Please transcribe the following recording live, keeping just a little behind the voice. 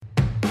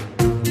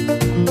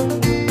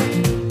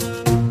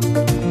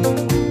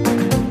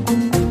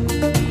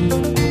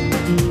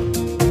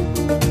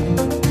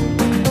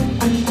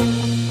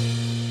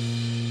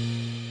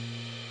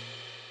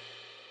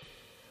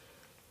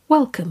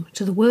Welcome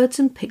to the Words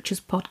and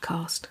Pictures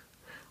podcast.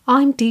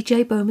 I'm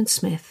DJ Bowman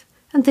Smith,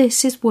 and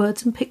this is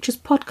Words and Pictures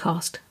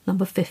podcast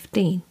number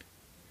 15.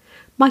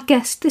 My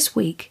guest this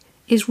week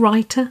is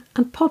writer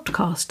and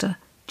podcaster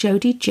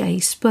Jody J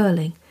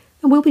Sperling,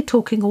 and we'll be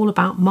talking all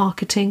about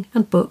marketing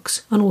and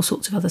books and all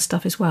sorts of other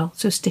stuff as well,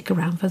 so stick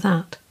around for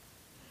that.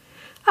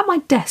 At my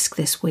desk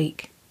this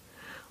week.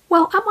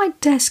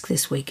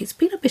 It's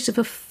been a bit of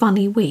a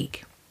funny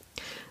week.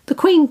 The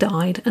Queen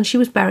died and she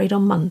was buried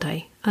on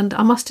Monday, and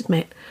I must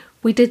admit,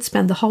 we did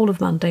spend the whole of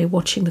Monday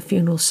watching the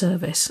funeral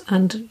service,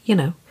 and,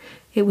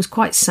 it was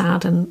quite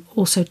sad and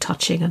also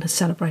touching and a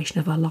celebration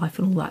of her life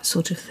and all that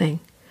sort of thing.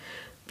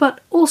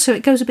 But also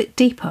it goes a bit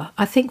deeper.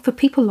 I think for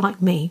people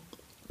like me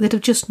that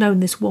have just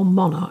known this one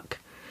monarch,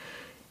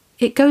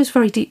 it goes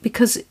very deep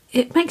because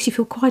it makes you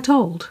feel quite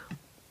old,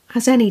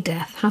 as any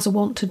death has a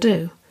want to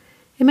do.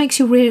 It makes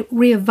you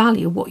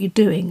reevaluate what you're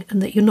doing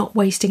and that you're not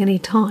wasting any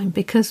time,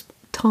 because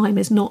time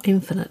is not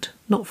infinite,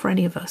 not for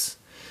any of us.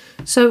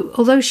 So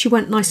although she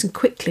went nice and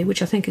quickly,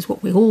 which I think is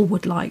what we all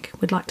would like,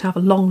 we'd like to have a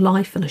long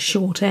life and a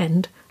short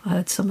end, I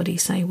heard somebody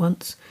say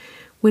once.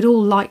 We'd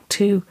all like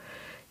to,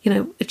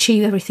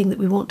 achieve everything that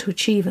we want to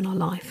achieve in our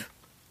life.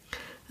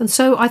 And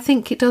so I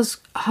think it does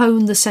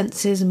hone the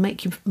senses and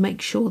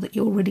make sure that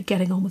you're really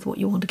getting on with what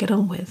you want to get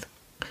on with.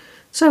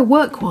 So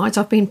work-wise,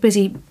 I've been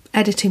busy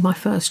editing my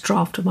first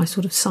draft of my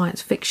sort of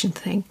science fiction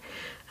thing.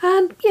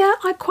 And yeah,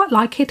 I quite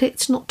like it.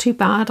 It's not too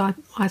bad.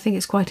 I think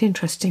it's quite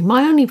interesting.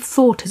 My only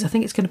thought is I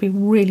think it's going to be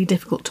really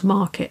difficult to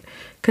market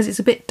because it's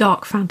a bit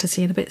dark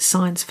fantasy and a bit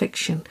science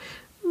fiction.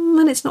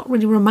 And it's not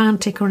really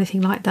romantic or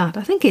anything like that.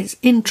 I think it's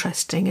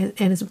interesting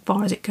in as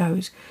far as it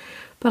goes.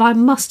 But I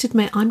must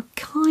admit, I'm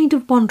kind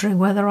of wondering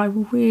whether I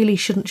really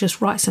shouldn't just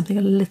write something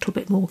a little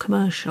bit more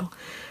commercial.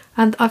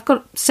 And I've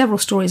got several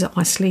stories up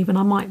my sleeve and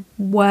I might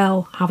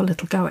well have a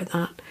little go at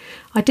that.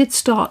 I did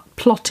start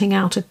plotting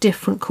out a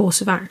different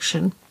course of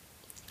action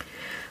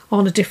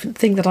on a different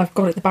thing that I've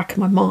got at the back of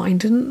my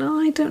mind, and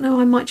I don't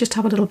know, I might just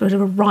have a little bit of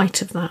a write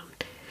of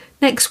that.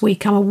 Next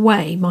week I'm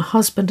away. My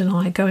husband and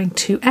I are going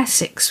to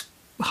Essex.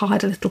 We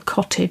hired a little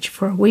cottage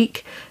for a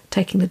week,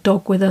 taking the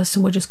dog with us,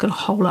 and we're just going to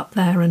hole up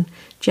there and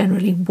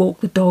generally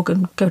walk the dog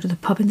and go to the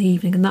pub in the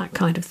evening and that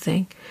kind of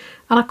thing.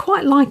 And I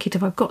quite like it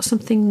if I've got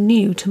something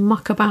new to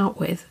muck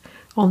about with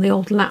on the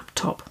old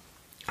laptop.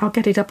 I'll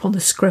get it up on the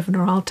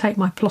Scrivener, I'll take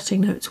my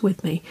plotting notes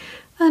with me,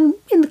 and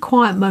in the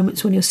quiet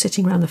moments when you're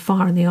sitting around the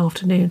fire in the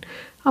afternoon,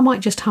 I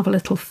might just have a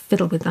little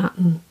fiddle with that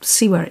and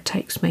see where it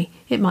takes me.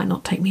 It might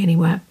not take me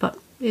anywhere, but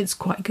it's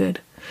quite good.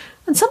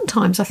 And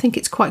sometimes I think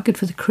it's quite good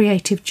for the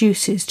creative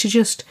juices to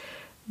just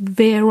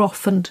veer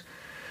off and,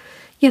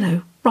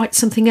 write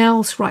something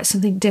else, write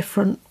something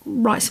different,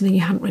 write something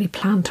you hadn't really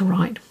planned to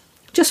write.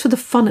 Just for the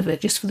fun of it,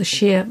 just for the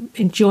sheer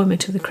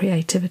enjoyment of the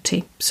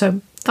creativity.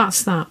 So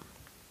that's that.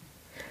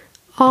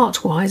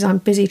 Art-wise, I'm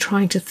busy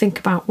trying to think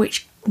about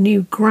which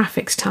new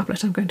graphics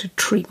tablet I'm going to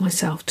treat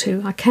myself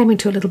to. I came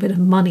into a little bit of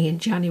money in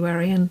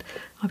January and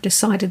I've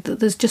decided that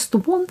there's just the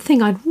one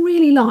thing I'd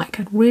really like.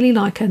 I'd really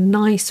like a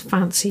nice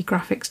fancy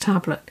graphics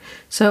tablet.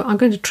 So I'm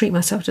going to treat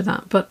myself to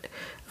that. But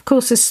of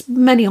course there's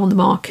many on the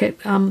market.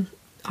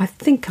 I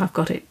think I've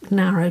got it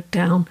narrowed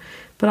down,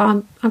 but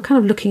I'm kind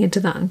of looking into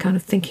that and kind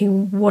of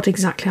thinking what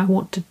exactly I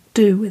want to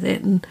do with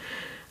it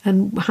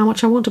and how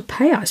much I want to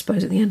pay, I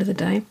suppose, at the end of the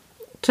day.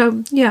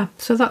 So yeah,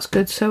 so that's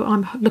good. So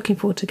I'm looking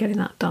forward to getting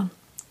that done.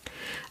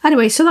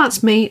 Anyway, so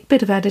that's me,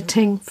 bit of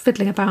editing,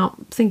 fiddling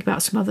about, thinking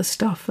about some other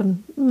stuff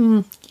and,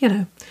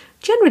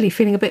 generally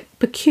feeling a bit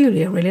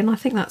peculiar, really. And I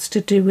think that's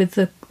to do with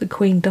the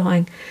Queen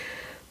dying.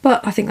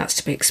 But I think that's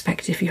to be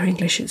expected if you're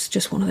English. It's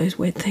just one of those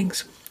weird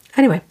things.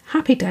 Anyway,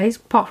 happy days,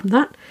 apart from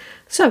that.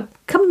 So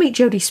come and meet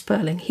Jody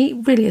Sperling. He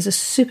really is a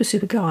super,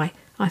 super guy.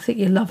 I think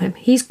you'll love him.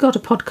 He's got a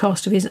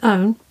podcast of his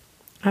own,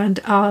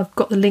 and I've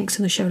got the links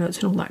in the show notes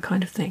and all that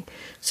kind of thing.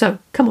 So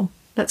come on,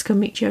 let's go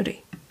meet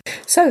Jody.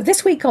 So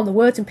this week on the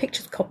Words and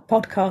Pictures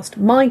podcast,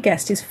 my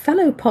guest is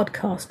fellow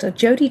podcaster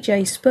Jody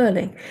J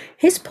Sperling.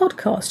 His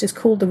podcast is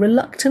called The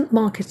Reluctant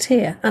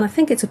Marketeer, and I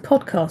think it's a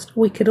podcast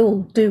we could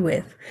all do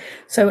with.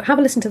 So have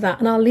a listen to that,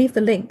 and I'll leave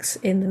the links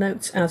in the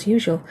notes as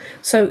usual.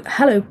 So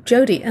hello,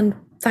 Jody, and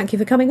thank you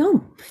for coming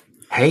on.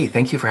 Hey,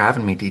 thank you for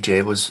having me, DJ.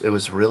 It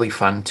was really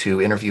fun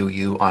to interview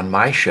you on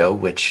my show,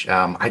 which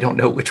I don't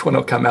know which one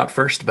will come out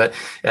first, but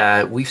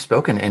we've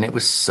spoken, and it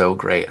was so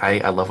great.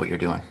 I love what you're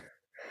doing.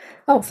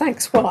 Oh,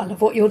 thanks. Well, I love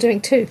what you're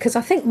doing too, because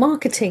I think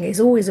marketing is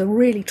always a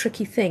really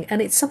tricky thing.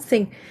 And it's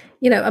something,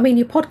 your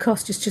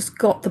podcast has just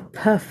got the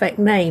perfect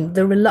name,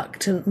 The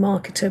Reluctant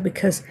Marketer,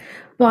 because,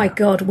 by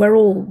God, we're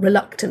all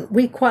reluctant.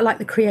 We quite like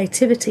the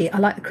creativity. I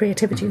like the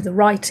creativity of the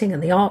writing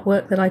and the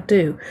artwork that I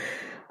do.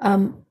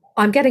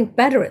 I'm getting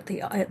better at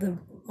the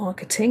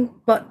marketing,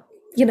 but,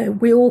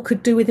 we all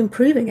could do with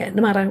improving it.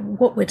 No matter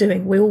what we're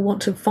doing, we all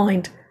want to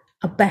find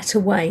a better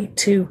way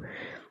to,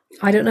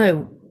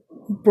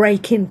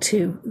 break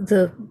into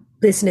the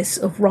business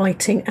of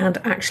writing and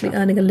actually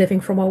earning a living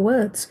from our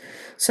words.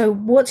 So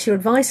what's your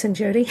advice then,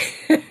 Jody?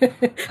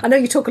 I know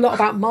you talk a lot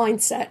about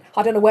mindset.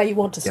 I don't know where you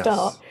want to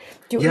start.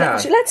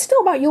 Yeah. Let's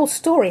start about your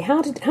story.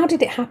 How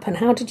did it happen?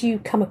 How did you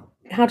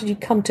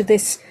come to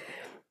this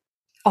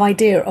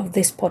idea of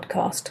this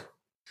podcast?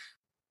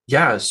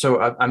 Yeah,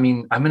 so I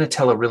mean, I'm going to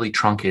tell a really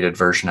truncated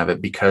version of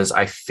it because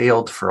I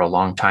failed for a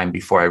long time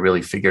before I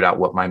really figured out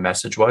what my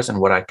message was and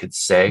what I could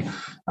say.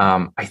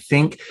 I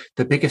think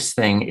the biggest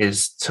thing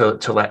is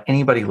to let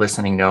anybody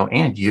listening know,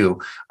 and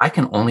you, I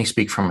can only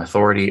speak from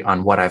authority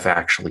on what I've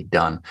actually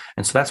done.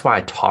 And so that's why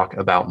I talk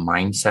about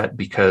mindset,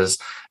 because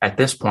at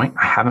this point,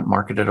 I haven't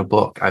marketed a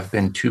book. I've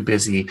been too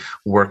busy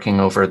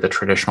working over the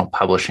traditional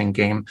publishing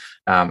game.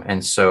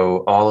 And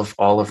so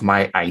all of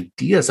my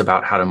ideas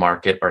about how to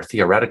market are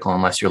theoretical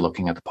unless you're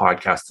looking at the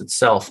podcast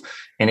itself.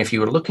 And if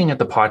you were looking at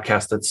the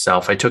podcast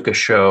itself, I took a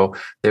show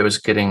that was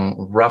getting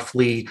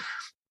roughly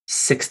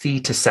 60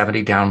 to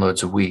 70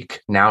 downloads a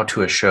week now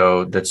to a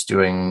show that's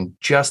doing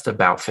just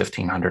about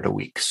 1,500 a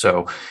week.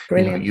 So,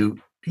 Brilliant.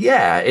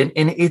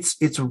 And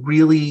it's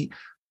really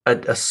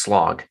a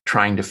slog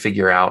trying to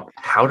figure out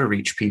how to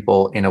reach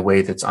people in a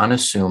way that's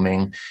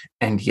unassuming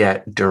and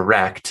yet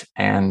direct.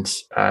 And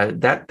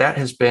that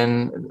has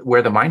been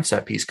where the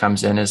mindset piece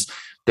comes in. Is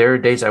there are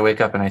days I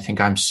wake up and I think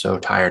I'm so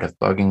tired of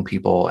bugging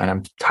people, and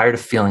I'm tired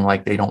of feeling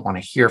like they don't want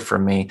to hear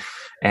from me.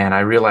 And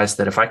I realized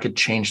that if I could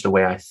change the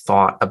way I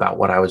thought about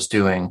what I was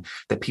doing,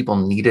 that people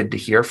needed to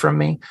hear from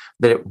me,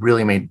 that it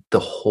really made the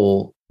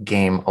whole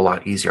game a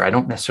lot easier. I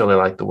don't necessarily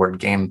like the word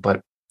game,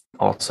 but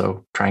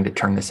also trying to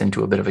turn this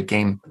into a bit of a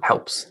game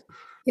helps.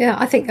 Yeah,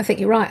 I think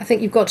you're right. I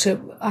think you've got to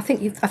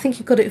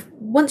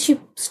once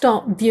you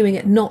start viewing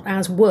it not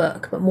as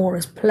work but more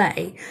as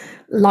play,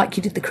 like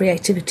you did the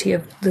creativity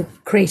of the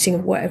creating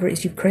of whatever it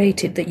is you've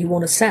created that you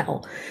want to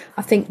sell.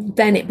 I think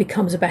then it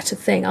becomes a better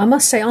thing. I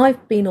must say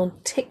I've been on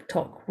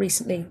TikTok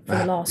recently for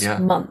the last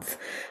month,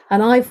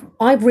 and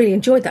I've really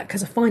enjoyed that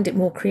because I find it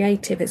more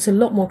creative. It's a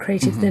lot more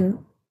creative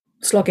than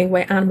slogging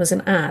away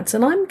Amazon ads,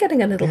 and I'm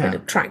getting a little bit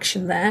of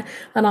traction there,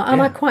 and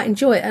I quite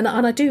enjoy it, and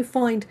I do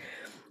find,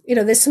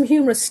 there's some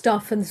humorous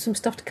stuff and some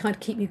stuff to kind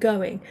of keep you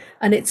going,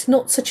 and it's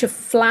not such a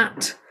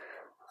flat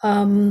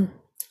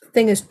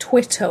thing as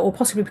Twitter, or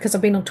possibly because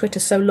I've been on Twitter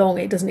so long,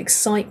 it doesn't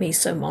excite me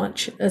so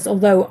much, as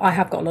although I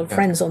have got a lot of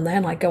friends on there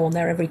and I go on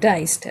there every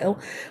day still.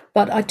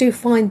 But I do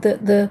find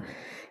that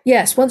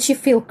once you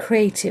feel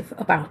creative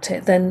about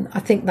it, then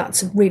I think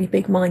that's a really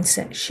big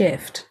mindset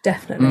shift,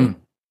 definitely.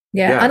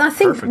 Yeah, and I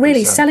think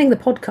really selling the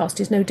podcast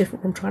is no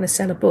different from trying to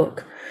sell a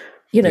book.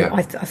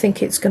 I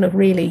think it's going to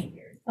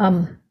really,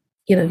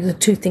 the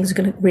two things are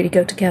going to really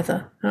go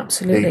together.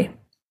 Absolutely.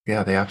 They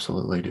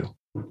absolutely do.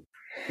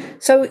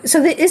 So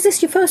is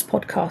this your first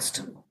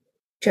podcast,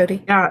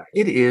 Jody? Yeah,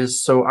 it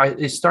is. So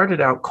it started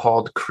out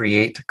called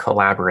Create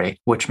Collaborate,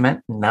 which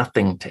meant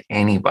nothing to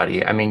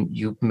anybody. I mean,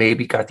 you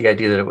maybe got the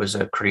idea that it was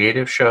a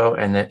creative show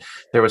and that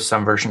there was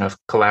some version of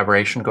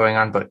collaboration going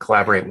on, but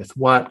collaborate with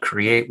what,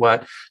 create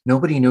what?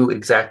 Nobody knew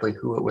exactly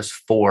who it was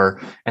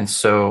for. And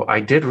so I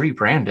did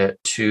rebrand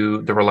it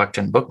to The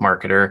Reluctant Book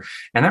Marketer.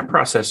 And that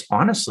process,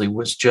 honestly,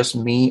 was just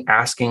me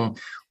asking,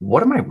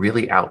 what am I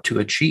really out to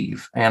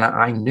achieve? And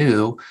I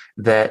knew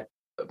that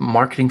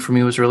marketing for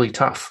me was really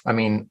tough. I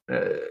mean,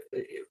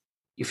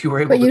 if you were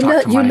able to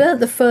talk to you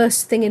learned the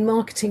first thing in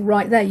marketing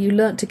right there. You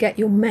learned to get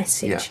your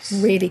message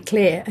really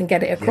clear and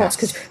get it across,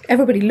 because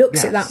everybody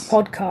looks at that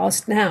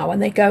podcast now and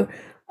they go,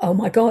 oh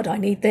my God, I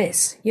need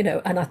this,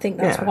 and I think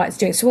that's why it's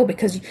doing so well,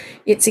 because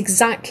it's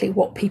exactly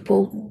what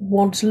people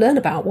want to learn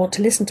about, want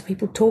to listen to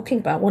people talking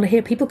about, want to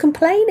hear people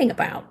complaining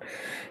about.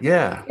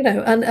 Yeah.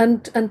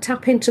 And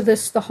tap into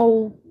the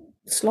whole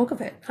slog of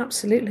it.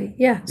 Absolutely.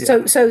 Yeah.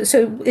 So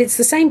it's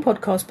the same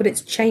podcast, but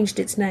it's changed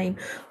its name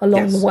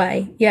along the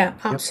way. Yeah,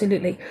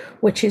 absolutely.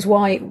 Which is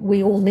why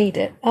we all need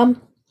it. I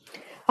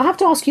have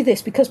to ask you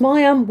this, because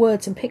my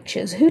words and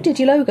pictures, who did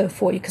your logo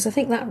for you? Because I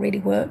think that really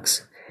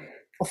works.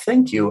 Well,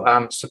 thank you.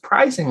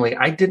 Surprisingly,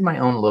 I did my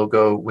own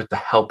logo with the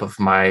help of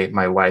my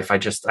wife. I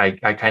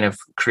kind of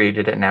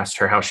created it and asked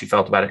her how she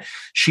felt about it.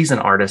 She's an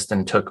artist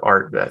and took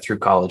art through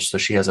college, so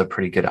she has a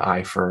pretty good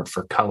eye for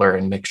color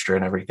and mixture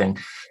and everything.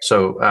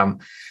 So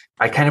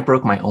I kind of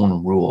broke my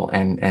own rule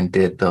and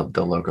did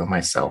the logo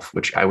myself,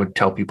 which I would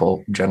tell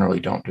people generally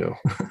don't do.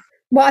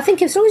 Well, I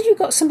think as long as you've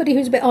got somebody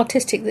who's a bit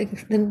artistic, they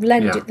can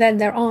lend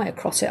their eye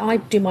across it. I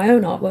do my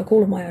own artwork,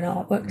 all of my own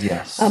artwork.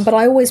 Yes. But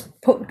I always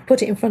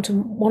put it in front of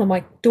one of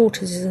my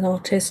daughters is an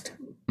artist,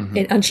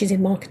 and she's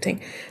in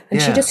marketing.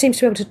 And she just seems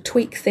to be able to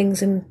tweak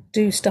things and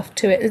do stuff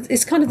to it.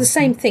 It's kind of the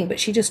same thing, but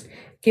she just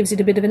gives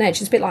it a bit of an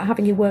edge. It's a bit like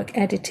having your work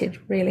edited,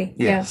 really.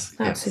 Yes,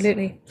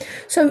 absolutely.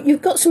 So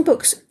you've got some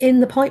books in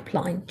the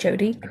pipeline,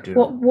 Jody. I do.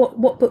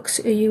 What books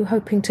are you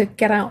hoping to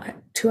get out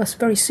to us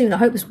very soon? I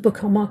hope it's a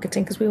book on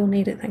marketing, because we all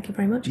need it. Thank you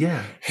very much.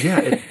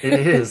 It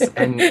is.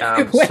 And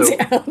when's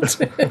it out?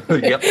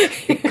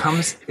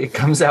 It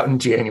comes out in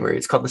January.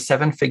 It's called The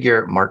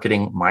 7-Figure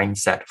Marketing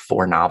Mindset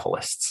for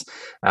Novelists.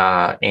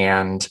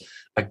 And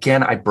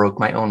Again, I broke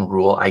my own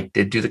rule. I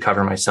did do the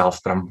cover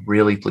myself, but I'm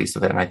really pleased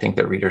with it. And I think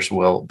that readers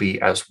will be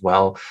as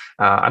well.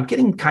 I'm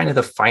getting kind of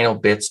the final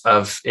bits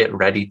of it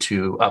ready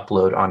to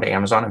upload onto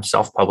Amazon. I'm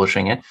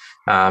self-publishing it.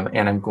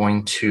 And I'm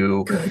going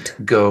to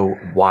go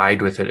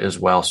wide with it as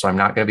well. So I'm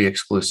not going to be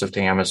exclusive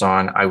to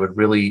Amazon. I would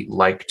really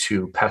like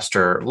to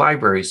pester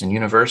libraries and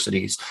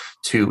universities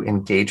to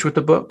engage with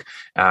the book.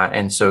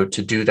 And so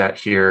to do that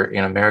here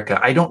in America,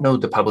 I don't know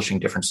the publishing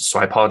differences, so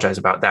I apologize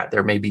about that.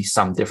 There may be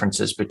some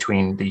differences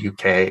between the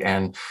UK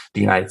and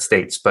the United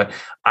States, but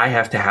I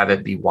have to have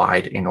it be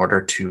wide in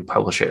order to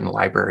publish it in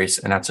libraries.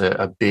 And that's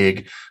a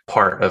big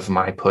part of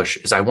my push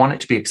is I want it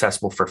to be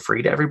accessible for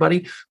free to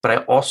everybody, but I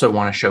also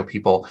want to show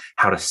people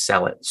how to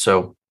sell it.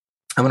 So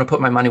I'm going to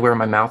put my money where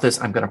my mouth is.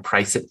 I'm going to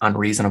price it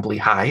unreasonably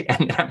high,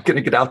 and I'm going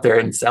to get out there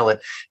and sell it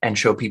and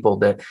show people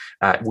that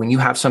when you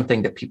have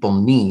something that people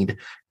need,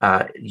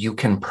 you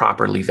can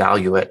properly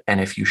value it. And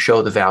if you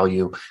show the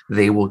value,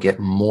 they will get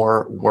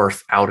more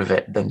worth out of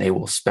it than they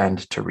will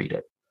spend to read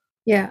it.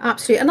 Yeah,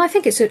 absolutely. And I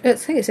think it's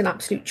an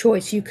absolute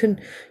choice. You can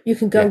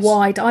go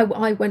wide.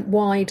 I went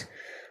wide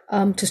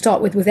to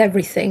start with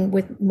everything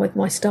with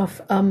my stuff.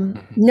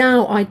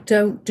 Now I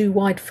don't do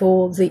wide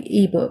for the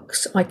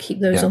ebooks. I keep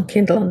those on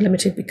Kindle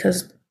Unlimited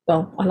because,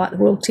 well, I like the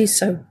royalties,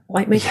 so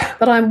bite me. Yeah.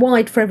 But I'm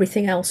wide for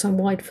everything else. I'm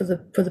wide for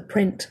the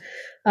print,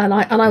 and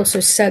I also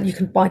sell. You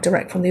can buy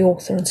direct from the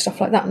author and stuff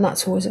like that, and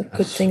that's always a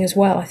good thing as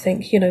well. I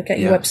think get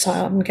your website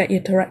up and get your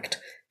direct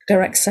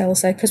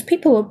sales there, because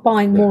people are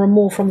buying more and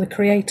more from the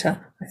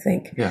creator, I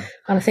think. Yeah.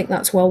 And I think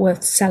that's well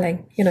worth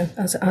selling,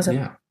 as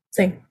a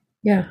thing.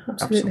 Yeah,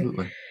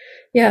 absolutely.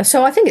 Yeah,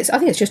 so I think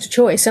it's just a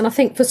choice, and I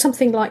think for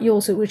something like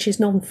yours, which is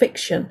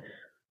non-fiction,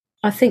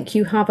 I think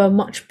you have a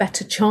much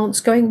better chance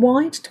going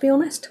wide, to be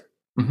honest.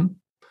 Mm-hmm.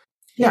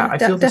 Yeah, I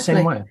feel the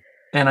same way.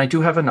 And I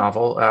do have a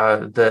novel,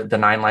 the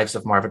 9 Lives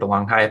of Marva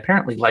DeLonghi. I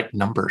apparently like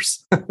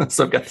numbers,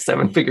 so I've got the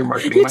 7-figure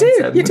marketing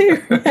mindset. You do.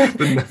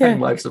 The 9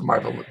 Lives of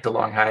Marva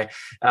DeLonghi,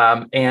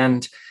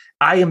 and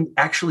I am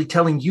actually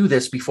telling you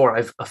this before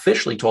I've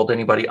officially told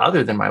anybody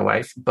other than my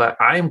wife, but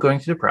I am going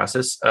through the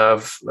process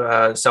of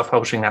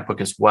self-publishing that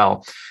book as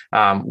well.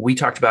 We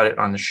talked about it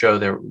on the show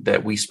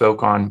that we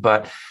spoke on,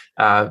 but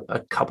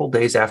a couple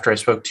days after I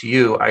spoke to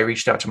you, I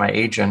reached out to my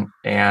agent,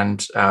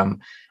 and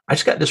I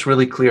just got this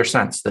really clear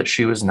sense that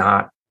she was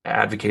not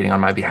advocating on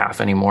my behalf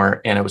anymore.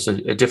 And it was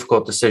a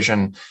difficult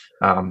decision.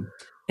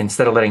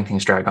 Instead of letting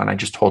things drag on, I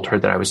just told her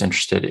that I was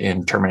interested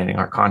in terminating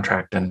our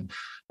contract. And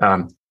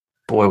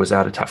boy, was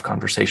that a tough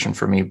conversation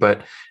for me,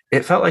 but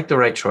it felt like the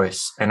right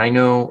choice. And I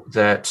know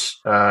that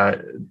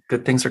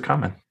good things are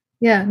coming.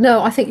 Yeah,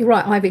 no, I think you're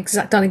right.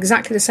 I've done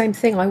exactly the same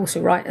thing. I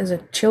also write as a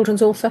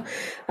children's author,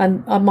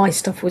 and my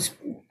stuff was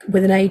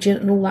with an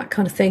agent and all that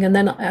kind of thing. And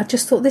then I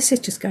just thought, this is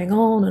just going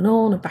on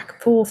and back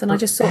and forth. And I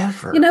just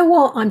thought, you know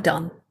what, I'm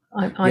done.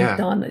 I'm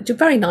done. They're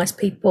very nice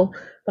people,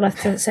 but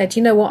I said,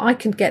 you know what, I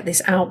can get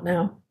this out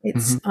now.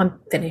 I'm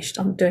finished.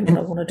 I'm doing what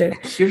I want to do.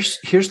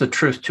 Here's the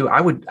truth too.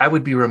 I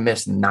would be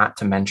remiss not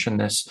to mention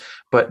this,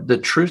 but the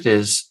truth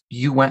is,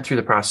 you went through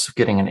the process of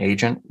getting an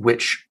agent,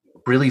 which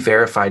really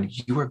verified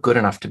you were good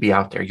enough to be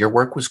out there. Your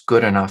work was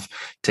good enough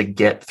to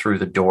get through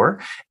the door.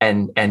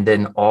 And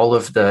then all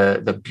of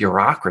the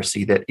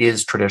bureaucracy that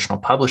is traditional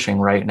publishing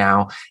right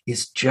now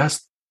is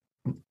just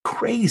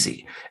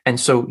crazy. And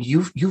so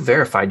you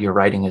verified your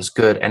writing is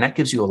good. And that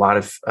gives you a lot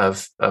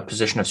of a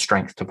position of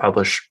strength to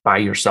publish by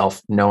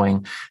yourself,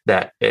 knowing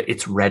that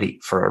it's ready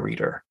for a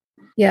reader.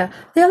 Yeah.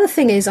 The other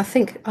thing is, I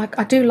think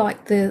I do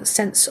like the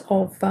sense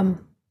of,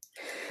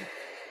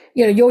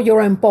 you're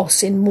your own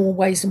boss in more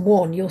ways than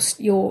one.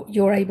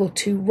 You're able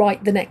to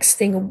write the next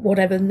thing, or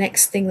whatever the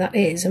next thing that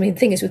is. I mean, the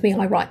thing is with me,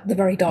 I write the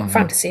very dark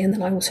fantasy, and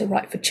then I also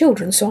write for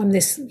children. So I'm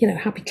this,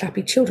 happy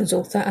clappy children's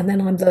author, and then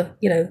I'm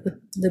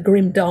the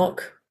grim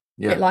dark,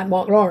 bit like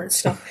Mark Lawrence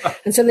stuff.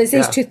 And so there's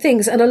these two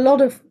things, and a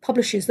lot of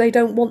publishers, they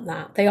don't want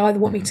that. They either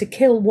want me to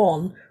kill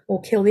one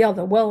or kill the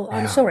other. Well,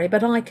 I'm sorry,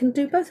 but I can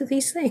do both of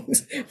these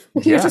things.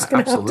 You're just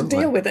going to have to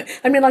deal with it.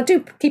 I mean, I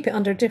do keep it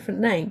under a different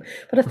name,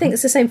 but I think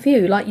it's the same for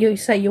you. Like you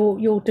say,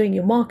 you're doing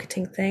your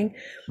marketing thing,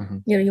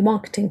 your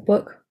marketing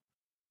book,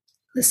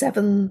 the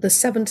seven.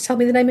 Tell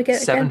me the name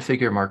again.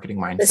 7-figure marketing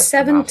mindset.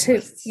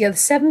 The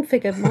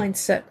 7-figure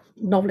mindset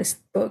novelist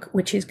book,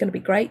 which is going to be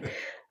great.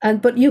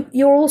 But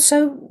you're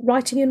also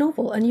writing a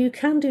novel, and you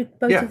can do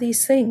both of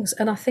these things.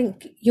 And I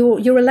think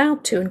you're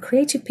allowed to, and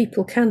creative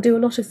people can do a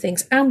lot of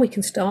things. And we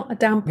can start a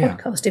damn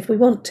podcast if we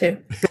want to,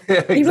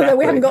 exactly. Even though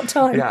we haven't got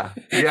time. Yeah,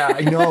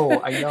 I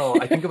know.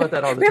 I think about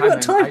that all the time. We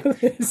haven't got time for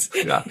this.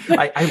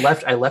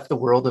 I left the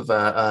world of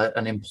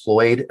an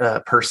employed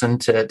person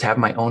to have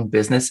my own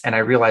business, and I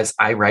realized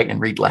I write and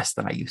read less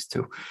than I used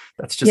to.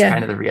 That's just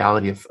kind of the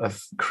reality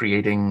of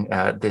creating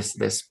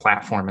this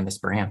platform and this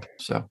brand.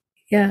 So.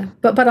 Yeah,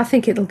 but I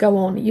think it'll go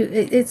on.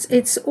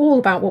 It's all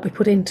about what we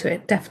put into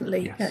it,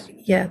 definitely.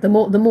 Yes. The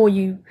more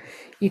you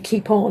you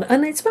keep on.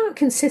 And it's about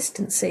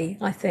consistency,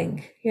 I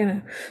think,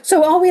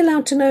 So are we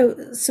allowed to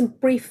know some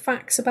brief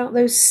facts about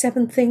those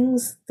 7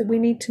 things that we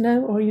need to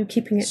know? Or are you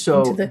keeping it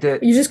are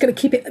you just going to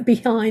keep it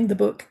behind the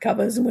book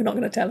covers and we're not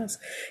going to tell us?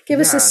 Give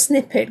us a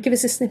snippet,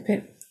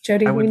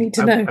 Jody, we need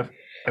to know.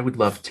 I would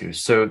love to.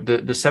 So the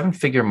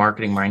 7-figure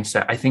marketing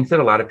mindset, I think that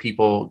a lot of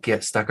people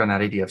get stuck on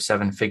that idea of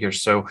 7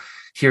 figures. So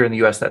here in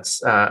the US, that's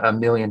 $1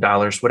 million,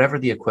 whatever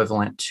the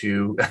equivalent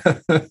to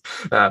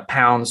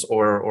pounds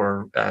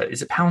or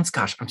is it pounds?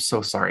 Gosh, I'm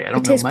so sorry. I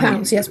don't know. It is money.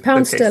 Pounds, yes,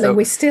 pounds sterling. So,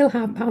 we still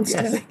have pounds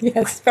sterling.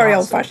 Yes, very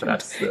old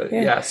fashioned.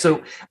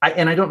 So I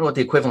don't know what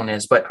the equivalent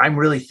is, but I'm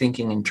really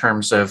thinking in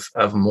terms of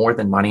more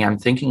than money. I'm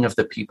thinking of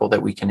the people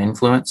that we can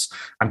influence.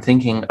 I'm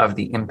thinking of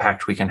the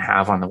impact we can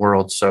have on the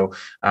world. So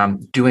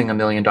doing $1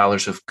 million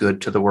of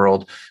good to the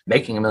world,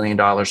 making $1 million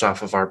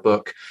off of our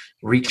book,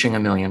 reaching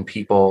 1 million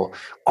people,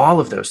 all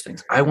of those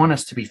things. I want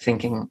us to be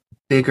thinking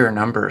bigger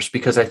numbers,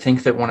 because I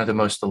think that one of the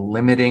most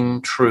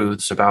limiting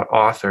truths about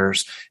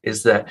authors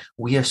is that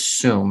we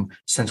assume,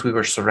 since we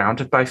were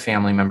surrounded by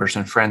family members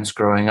and friends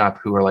growing up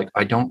who are like,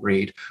 I don't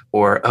read,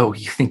 or, oh,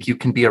 you think you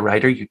can be a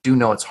writer? You do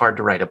know it's hard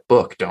to write a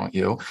book, don't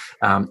you?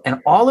 And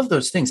all of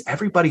those things,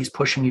 everybody's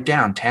pushing you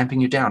down,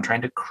 tamping you down,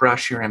 trying to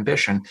crush your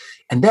ambition.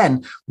 And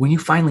then when you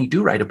finally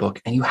do write a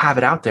book and you have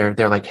it out there,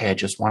 they're like, hey, I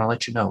just want to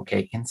let you know,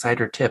 okay,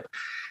 insider tip,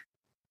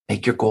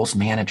 make your goals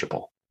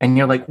manageable. And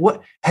you're like,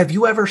 what? Have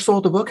you ever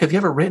sold a book? Have you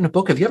ever written a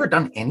book? Have you ever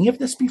done any of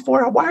this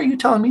before? Why are you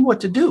telling me what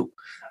to do?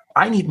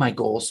 I need my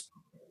goals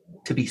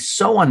to be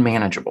so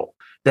unmanageable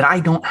that I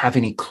don't have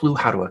any clue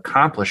how to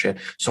accomplish it.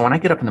 So when I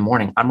get up in the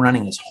morning, I'm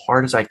running as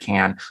hard as I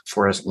can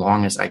for as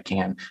long as I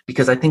can,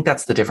 because I think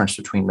that's the difference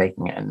between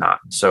making it and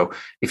not. So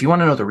if you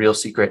want to know the real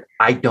secret,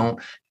 I don't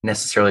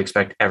necessarily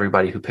expect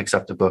everybody who picks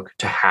up the book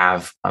to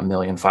have 1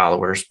 million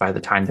followers by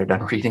the time they're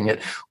done reading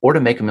it, or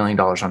to make $1 million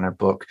on their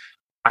book.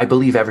 I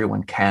believe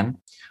everyone can,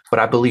 but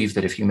I believe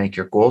that if you make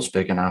your goals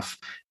big enough,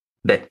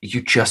 that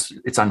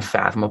it's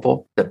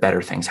unfathomable that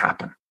better things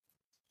happen.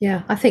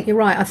 Yeah, I think you're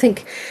right. I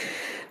think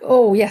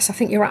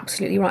you're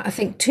absolutely right. I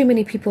think too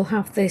many people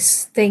have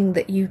this thing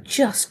that you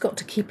just got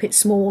to keep it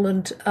small.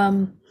 And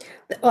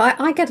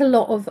I get a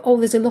lot of,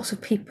 there's a lot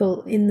of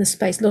people in the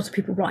space. A lot of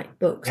people write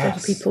books.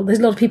 Yes. There's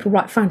a lot of people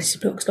write fantasy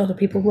books. A lot of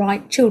people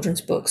write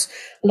children's books.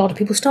 A lot of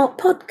people start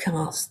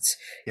podcasts.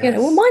 Yes.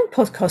 My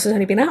podcast has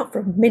only been out for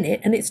a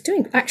minute and it's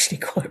doing actually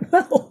quite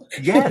well.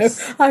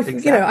 Yes,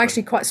 I've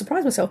actually quite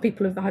surprised myself.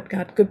 People have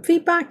had good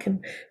feedback,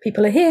 and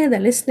people are here. They're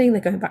listening.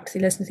 They're going back to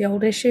listen to the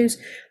old issues.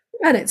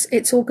 And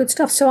it's all good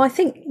stuff. So I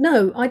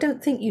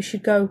don't think you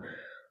should go,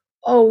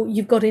 oh,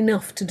 you've got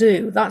enough to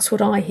do. That's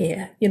what I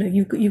hear.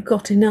 You've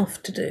got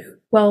enough to do.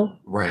 Well,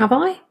 right. Have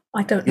I?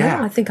 I don't know.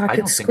 Yeah, I think I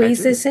could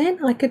squeeze this in.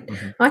 I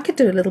could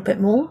do a little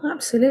bit more.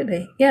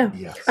 Absolutely. Yeah.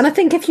 Yes. And I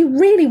think if you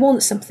really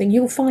want something,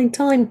 you'll find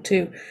time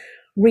to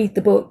read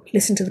the book,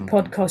 listen to the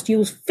podcast.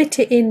 You'll fit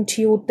it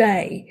into your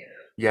day.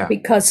 Yeah.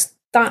 Because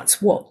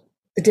that's what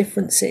the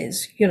difference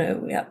is.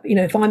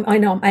 If I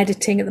know I'm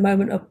editing at the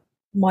moment of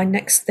my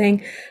next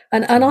thing,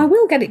 and I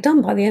will get it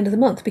done by the end of the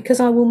month, because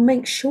I will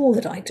make sure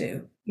that I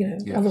do.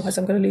 Yes. Otherwise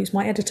I'm going to lose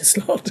my editor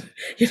slot.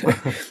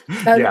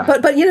 Yeah.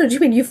 But do you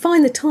mean you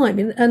find the time,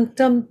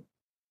 and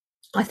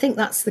I think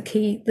that's the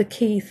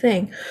key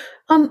thing.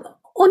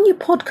 On your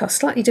podcast,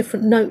 slightly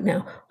different note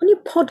now. On your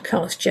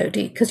podcast,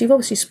 Jody, because you've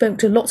obviously spoken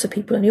to lots of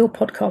people, and your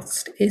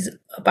podcast is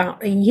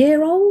about a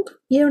year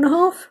and a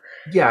half.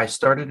 Yeah, I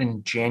started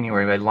in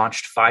January. I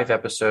launched 5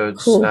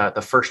 episodes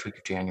the first week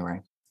of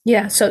January.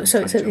 Yeah, so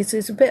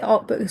it's a bit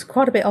old, but it's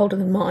quite a bit older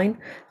than mine.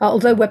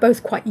 Although we're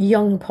both quite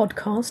young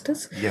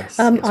podcasters. Yes,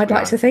 I'd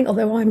like to think,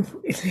 although I'm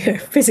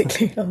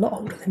physically a lot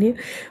older than you,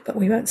 but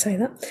we won't say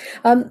that.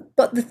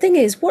 But the thing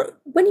is,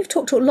 when you've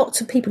talked to lots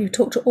of people, you've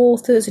talked to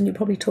authors, and you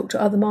probably talk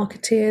to other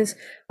marketeers.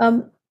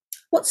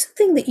 What's the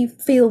thing that you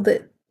feel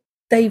that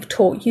they've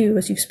taught you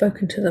as you've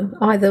spoken to them,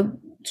 either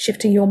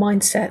shifting your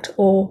mindset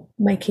or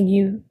making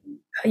you,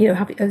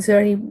 is there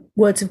any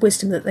words of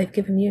wisdom that they've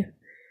given you?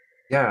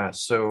 Yeah,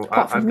 so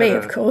apart from me,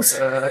 of course.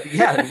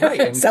 Yeah, right.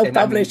 And,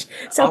 self-publish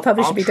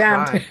would be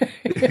damned.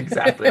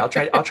 Exactly. I'll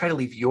try to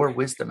leave your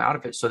wisdom out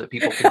of it so that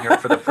people can hear it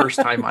for the first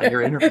time on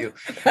your interview.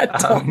 That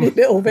tiny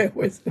little bit of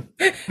wisdom.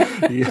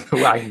 Yeah,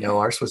 well, I know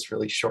ours was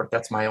really short.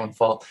 That's my own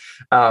fault.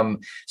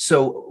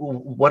 So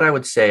what I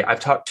would say, I've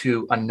talked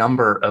to a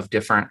number of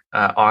different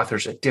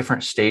authors at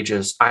different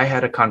stages. I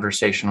had a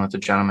conversation with a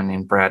gentleman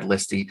named Brad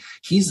Listy.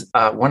 He's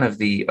one of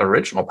the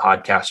original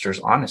podcasters,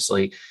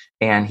 honestly.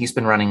 And he's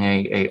been running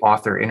a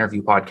author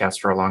interview podcast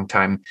for a long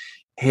time.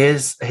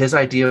 His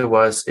idea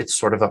was it's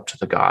sort of up to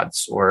the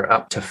gods or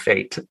up to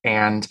fate.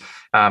 And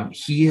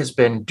he has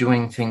been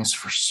doing things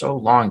for so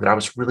long that I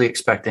was really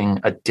expecting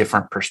a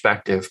different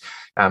perspective.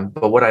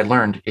 But what I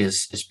learned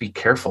is be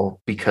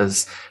careful,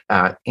 because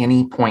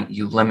any point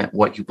you limit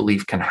what you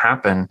believe can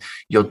happen,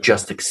 you'll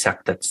just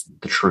accept that's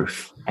the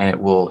truth, and it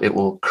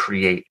will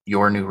create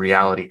your new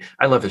reality.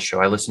 I love his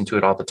show. I listen to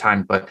it all the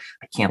time, but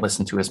I can't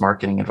listen to his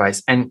marketing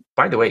advice. And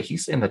by the way,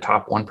 he's in the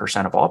top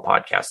 1% of all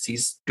podcasts.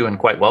 He's doing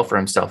quite well for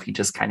himself. He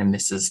just kind of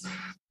misses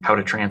how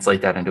to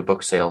translate that into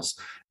book sales.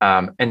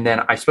 And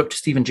then I spoke to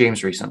Stephen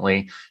James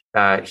recently.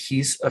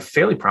 He's a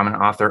fairly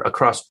prominent author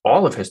across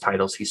all of his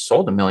titles. He's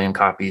sold 1 million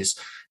copies.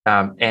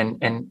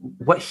 And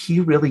what he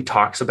really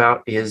talks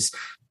about is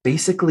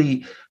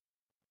basically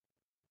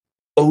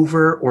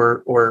over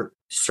or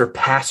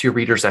surpass your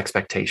readers'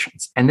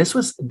 expectations. And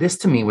this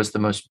to me was the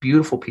most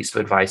beautiful piece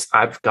of advice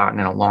I've gotten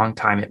in a long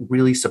time. It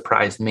really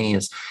surprised me.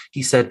 Is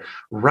he said,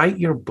 write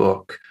your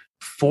book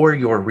for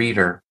your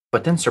reader,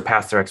 but then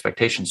surpass their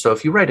expectations. So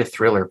if you write a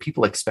thriller,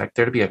 people expect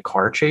there to be a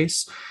car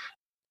chase.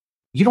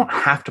 You don't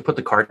have to put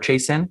the car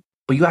chase in,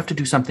 but you have to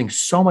do something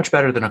so much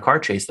better than a car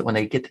chase that when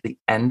they get to the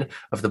end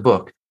of the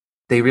book,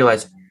 they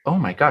realize, oh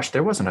my gosh,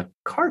 there wasn't a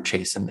car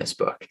chase in this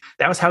book.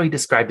 That was how he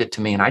described it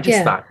to me. And I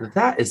just thought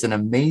that is an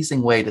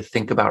amazing way to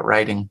think about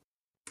writing.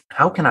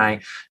 How can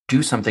I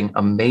do something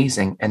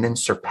amazing and then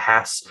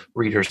surpass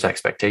readers'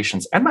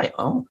 expectations and my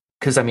own?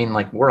 Because I mean,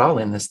 like, we're all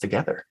in this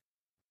together.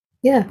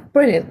 Yeah,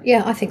 brilliant.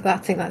 Yeah, I think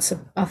that's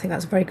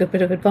a very good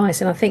bit of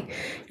advice, and I think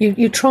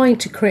you're trying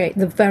to create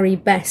the very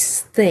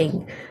best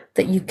thing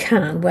that you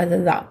can,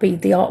 whether that be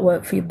the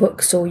artwork for your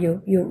books or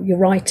your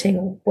writing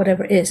or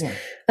whatever it is. Yeah.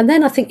 And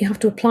then I think you have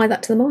to apply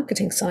that to the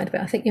marketing side of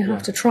it. I think you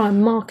have to try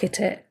and market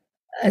it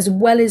as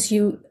well as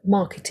you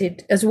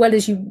marketed, as well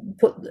as you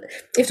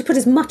have to put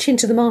as much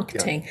into the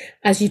marketing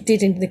as you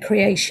did into the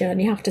creation.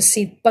 And you have to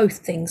see both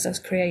things as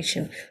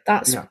creation.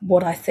 That's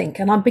what I think.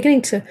 And I'm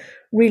beginning to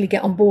really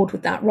get on board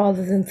with that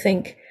rather than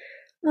think,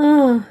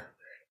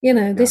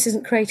 this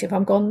isn't creative.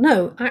 I'm gone,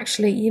 no,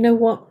 actually, you know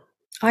what?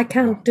 I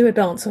can do a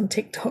dance on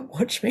TikTok.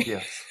 Watch me.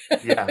 Yes.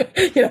 Yeah.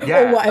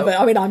 Or whatever.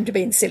 I mean, I'm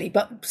being silly,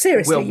 but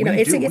seriously,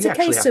 it's a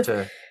case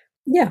of,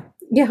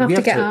 you have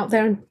to get out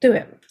there and do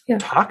it. Yeah.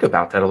 Talk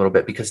about that a little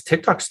bit, because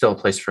TikTok's still a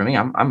place for me.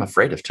 I'm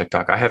afraid of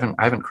TikTok. I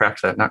haven't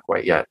cracked that nut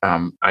quite yet.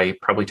 I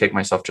probably take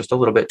myself just a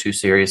little bit too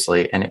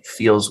seriously, and it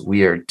feels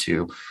weird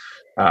to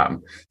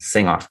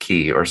sing off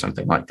key or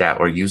something like that,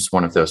 or use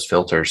one of those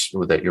filters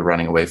that you're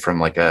running away from,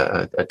 like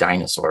a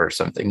dinosaur or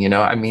something.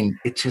 I mean,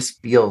 it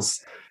just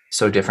feels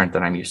so different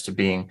than I'm used to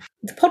being.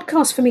 The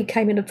podcast for me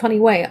came in a funny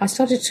way. I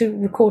started to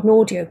record an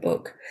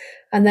audiobook,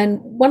 and then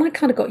when I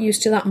kind of got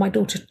used to that, my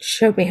daughter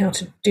showed me how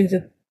to do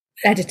the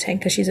editing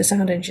because she's a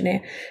sound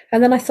engineer.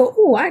 And then I thought,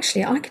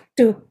 actually, I could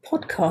do a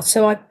podcast.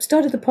 So I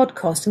started the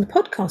podcast, and the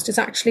podcast is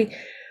actually,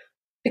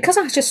 because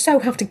I just so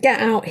have to get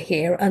out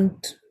here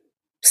and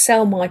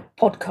sell my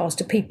podcast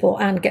to people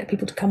and get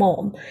people to come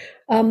on,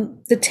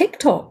 the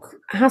TikTok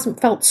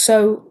hasn't felt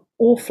so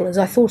awful as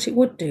I thought it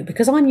would do,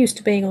 because I'm used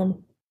to being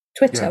on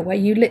Twitter where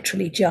you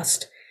literally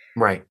just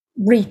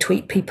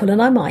retweet people,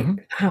 and I might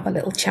have a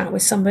little chat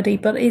with somebody,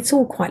 but it's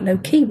all quite low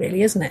key,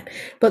 really, isn't it?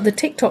 But the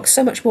TikTok's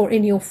so much more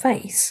in your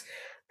face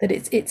that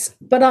it's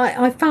but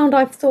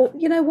I've thought,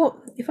 you know what,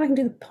 if I can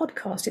do the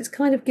podcast, it's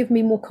kind of given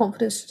me more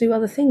confidence to do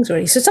other things,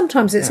 really. So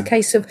sometimes it's a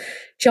case of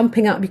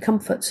jumping out of your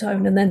comfort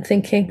zone and then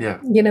thinking,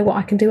 you know what,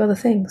 I can do other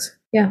things.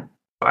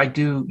 I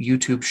do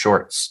YouTube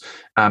shorts,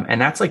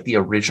 and that's like the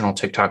original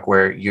TikTok,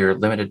 where you're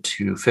limited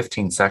to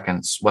 15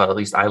 seconds. Well, at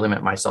least I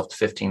limit myself to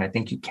 15. I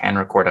think you can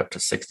record up to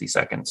 60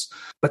 seconds,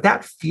 but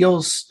that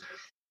feels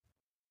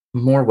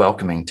more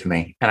welcoming to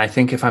me. And I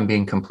think, if I'm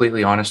being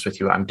completely honest with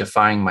you, I'm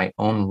defying my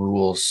own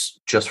rules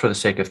just for the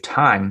sake of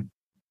time.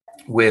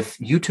 With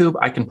YouTube,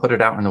 I can put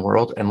it out in the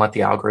world and let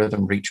the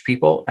algorithm reach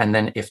people. And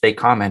then if they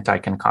comment, I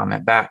can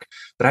comment back.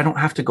 But I don't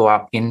have to go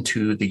out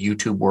into the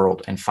YouTube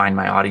world and find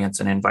my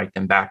audience and invite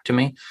them back to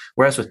me.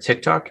 Whereas with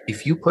TikTok,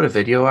 if you put a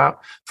video out,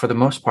 for the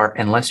most part,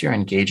 unless you're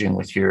engaging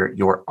with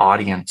your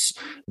audience,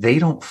 they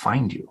don't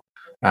find you.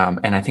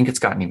 And I think it's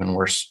gotten even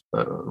worse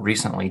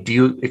recently. Do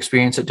you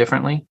experience it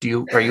differently?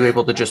 Are you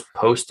able to just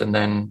post and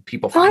then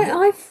people find it?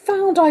 I've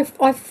found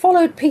I've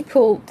followed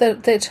people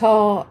that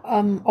are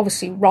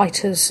obviously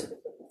writers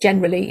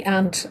generally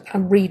and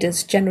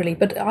readers generally,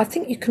 but I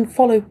think you can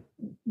follow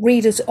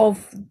readers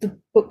of the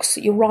books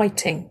that you're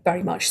writing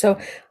very much. So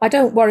I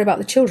don't worry about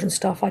the children's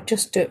stuff. I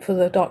just do it for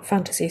the dark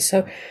fantasy.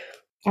 So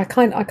I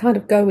kind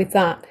of go with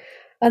that,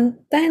 and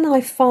then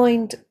I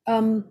find.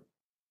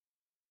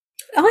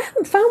 I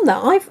haven't found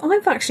that.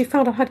 I've actually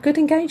found I've had good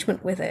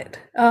engagement with it,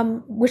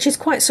 which has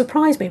quite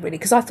surprised me, really,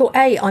 because I thought,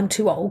 I'm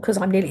too old, because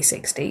I'm nearly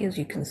 60, as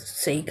you can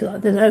see, because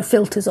there's no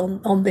filters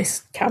on this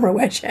camera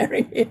we're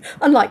sharing here.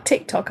 Unlike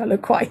TikTok, I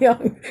look quite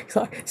young.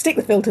 So I stick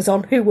the filters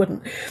on, who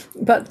wouldn't?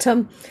 But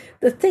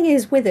the thing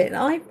is with it,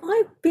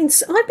 I've been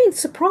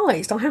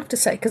surprised, I have to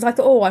say, because I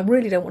thought, I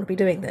really don't want to be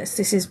doing this.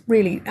 This is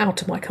really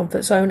out of my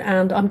comfort zone,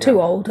 and I'm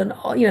too old, and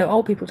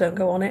old people don't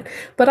go on it.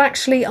 But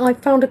actually, I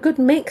found a good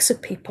mix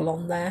of people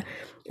on there,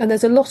 and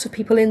there's a lot of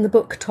people in the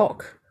book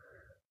talk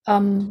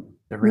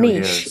really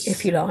niche,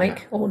 if you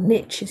like, or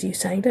niche, as you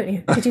say, don't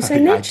you? Did you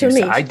say niche or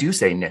niche? I do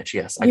say niche,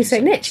 yes. You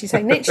say niche. You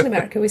say niche in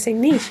America. We say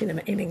niche in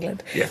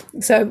England. Yeah.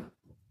 So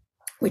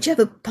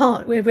whichever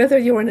part, whether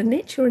you're in a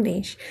niche or a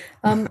niche,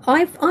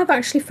 I've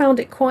actually found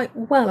it quite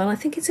well, and I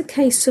think it's a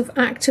case of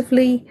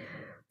actively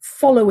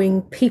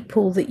following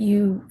people that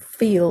you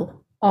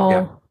feel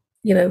are,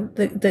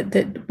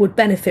 that would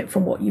benefit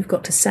from what you've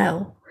got to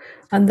sell,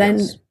 and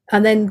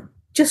then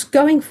just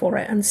going for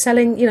it and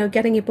selling,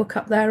 getting your book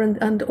up there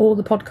and or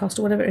the podcast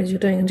or whatever it is you're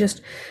doing, and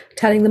just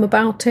telling them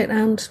about it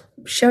and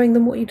showing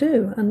them what you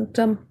do,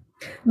 and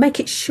make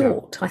it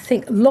short. I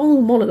think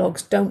long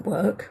monologues don't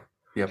work.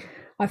 Yep.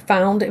 I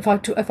found if I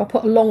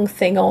put a long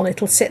thing on,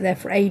 it'll sit there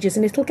for ages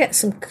and it'll get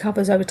some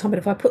covers over time. But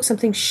if I put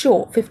something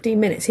short, 15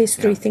 minutes, here's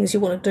 3 things you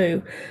want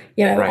to do.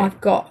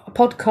 I've got a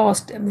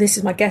podcast. This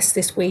is my guest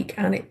this week,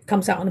 and it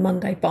comes out on a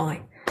Monday.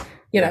 Bye.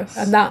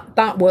 And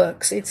that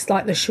works. It's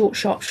like the short,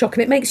 sharp shock,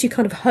 and it makes you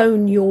kind of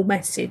hone your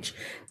message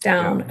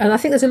down. Yeah. And I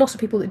think there's a lot of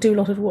people that do a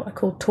lot of what I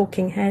call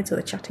talking heads, or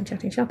they're chatting,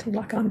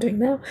 like I'm doing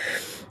now.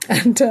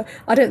 And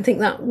I don't think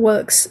that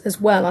works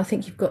as well. I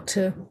think you've got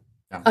to,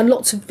 and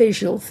lots of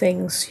visual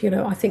things.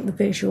 I think the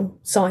visual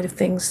side of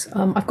things.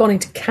 I've gone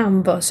into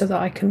Canva so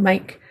that I can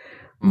make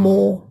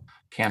more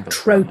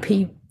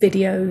tropey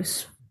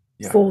videos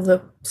for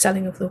the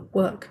selling of the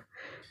work.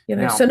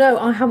 So no,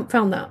 I haven't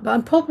found that, but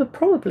I'm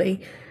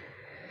probably.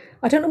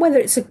 I don't know whether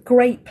it's a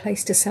great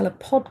place to sell a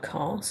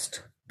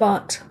podcast,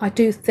 but I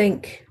do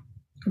think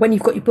when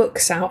you've got your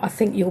books out, I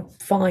think you'll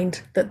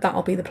find that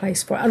that'll be the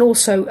place for it. And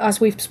also,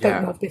 as we've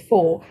spoken of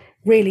before,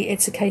 really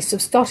it's a case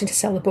of starting to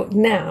sell the book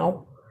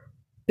now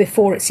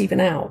before it's even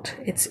out.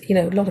 It's,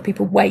 a lot of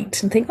people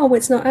wait and think, oh,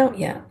 it's not out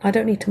yet. I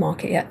don't need to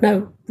market yet.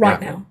 No,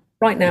 right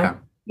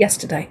now,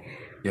 yesterday.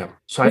 Yeah.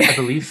 So I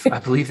believe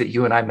that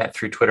you and I met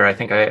through Twitter. I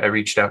think I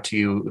reached out to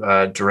you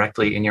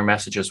directly in your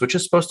messages, which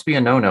is supposed to be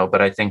a no-no,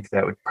 but I think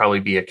that would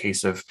probably be a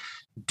case of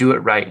do it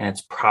right, and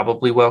it's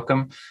probably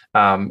welcome.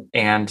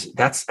 And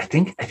that's I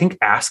think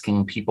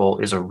asking people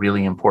is a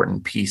really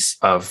important piece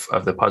of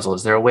the puzzle.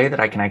 Is there a way that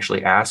I can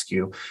actually ask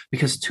you?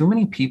 Because too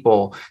many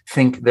people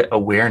think that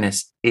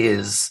awareness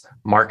is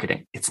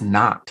marketing. It's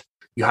not.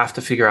 You have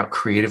to figure out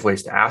creative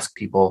ways to ask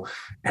people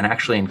and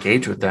actually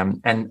engage with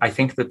them. And I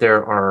think that there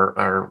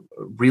are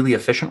really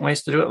efficient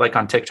ways to do it. Like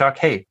on TikTok,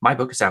 hey, my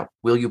book is out.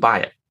 Will you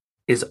buy it?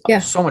 Is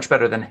so much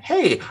better than,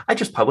 hey, I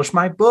just published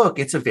my book.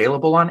 It's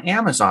available on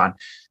Amazon.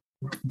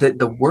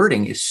 The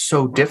wording is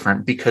so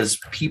different because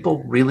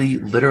people really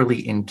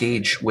literally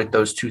engage with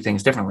those two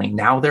things differently.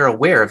 Now they're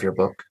aware of your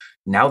book.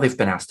 Now they've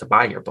been asked to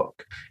buy your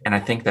book. And I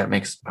think that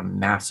makes a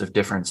massive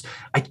difference.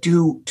 I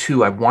do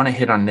too. I want to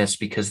hit on this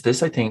because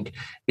this, I think,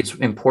 is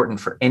important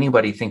for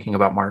anybody thinking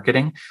about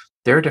marketing.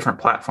 There are different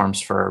platforms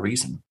for a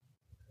reason.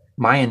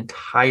 My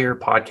entire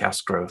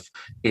podcast growth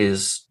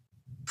is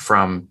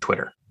from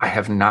Twitter. I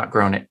have not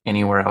grown it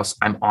anywhere else.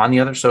 I'm on the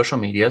other social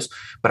medias,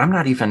 but I'm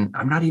not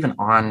even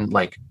on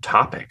like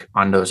topic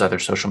on those other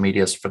social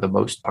medias for the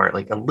most part,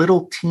 like a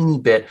little teeny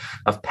bit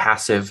of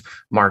passive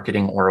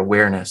marketing or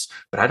awareness,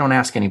 but I don't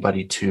ask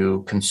anybody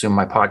to consume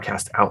my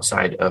podcast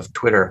outside of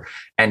Twitter.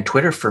 And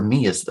Twitter for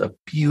me is a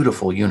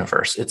beautiful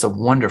universe. It's a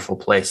wonderful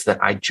place that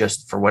I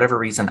just, for whatever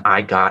reason,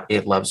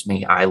 it loves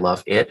me. I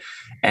love it.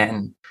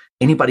 And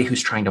anybody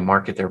who's trying to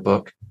market their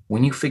book,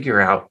 when you figure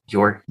out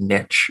your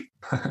niche,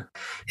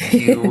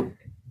 you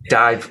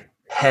dive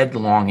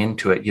headlong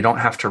into it. You don't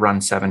have to run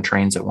 7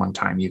 trains at one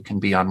time. You can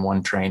be on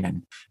one train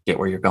and get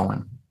where you're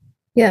going.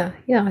 Yeah,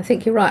 I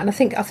think you're right, and I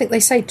think they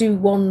say do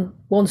one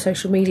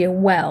social media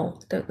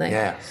well, don't they?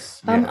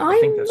 Yes. I'm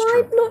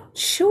not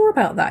sure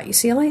about that. You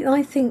see,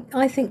 I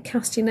think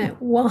cast your net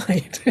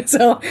wide.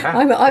 So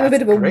I'm a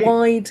bit of a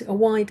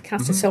wide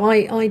caster. Mm-hmm. So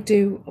I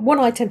do what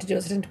I tend to do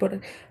is I tend to put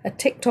a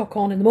TikTok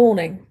on in the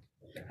morning.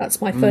 That's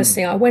my first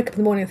thing. I wake up in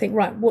the morning and think,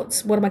 right,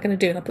 what am I going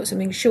to do? And I put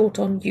something short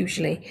on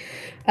usually,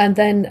 and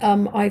then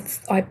I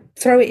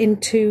throw it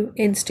into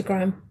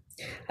Instagram,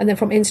 and then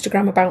from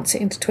Instagram I bounce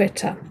it into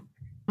Twitter.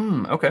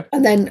 Okay.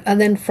 And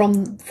then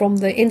from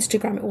the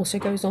Instagram it also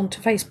goes on to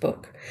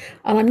Facebook.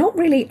 And I'm not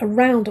really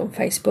around on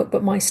Facebook,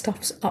 but my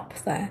stuff's up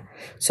there.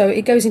 So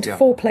it goes into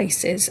 4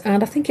 places,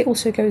 and I think it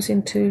also goes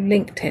into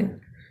LinkedIn.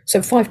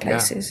 So 5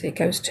 places it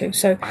goes to.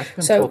 So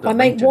I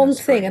make one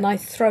thing and I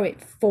throw it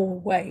 4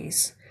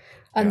 ways.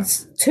 And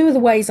 2 of the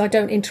ways I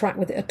don't interact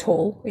with it at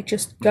all. It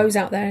just goes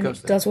out there and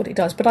it does what it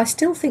does. But I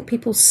still think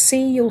people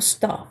see your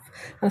stuff.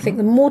 And I think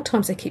the more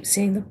times they keep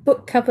seeing the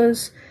book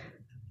covers,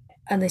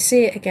 and they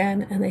see it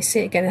again, and they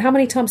see it again. And how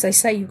many times they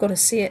say you've got to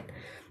see it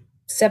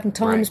 7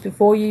 times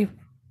before you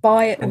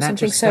buy it, or and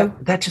something.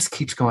 That just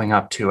keeps going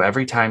up too.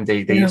 Every time they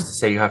used to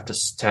say you have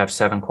to have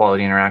 7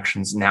 quality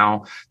interactions.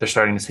 Now they're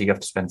starting to say you have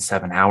to spend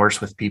 7 hours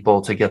with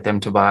people to get them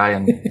to buy.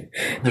 And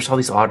there's all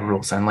these odd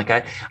rules. And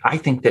I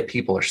think that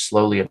people are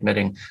slowly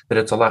admitting that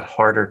it's a lot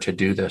harder to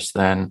do this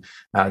than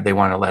they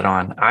want to let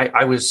on.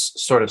 I was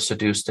sort of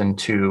seduced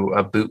into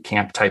a boot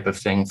camp type of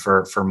thing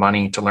for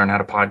money to learn how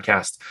to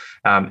podcast.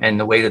 And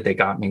the way that they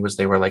got me was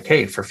they were like,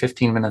 hey, for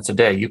 15 minutes a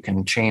day, you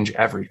can change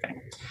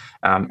everything.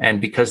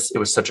 And because it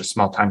was such a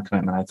small time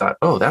commitment, I thought,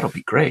 oh, that'll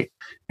be great.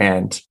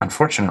 And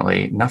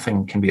unfortunately,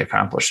 nothing can be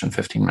accomplished in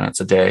 15 minutes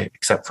a day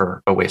except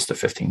for a waste of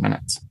 15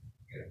 minutes.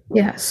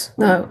 Yes,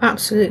 no,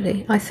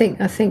 absolutely. I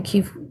think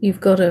you've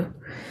got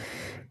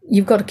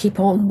to keep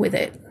on with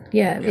it.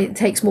 Yeah, it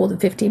takes more than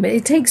 15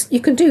 minutes. You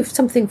can do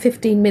something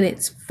 15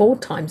 minutes 4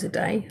 times a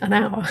day, an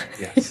hour.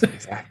 Yes,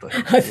 exactly.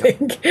 I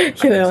think,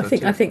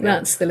 I think Yeah.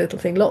 that's the little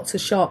thing. Lots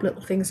of sharp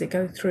little things that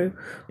go through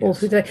all Yes.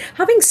 through the day.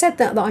 Having said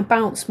that I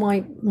bounce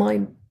my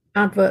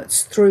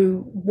adverts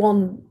through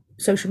one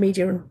social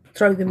media and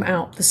throw them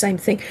out, the same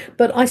thing.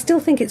 But I still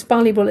think it's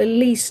valuable at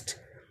least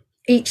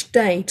each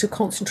day to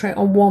concentrate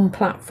on one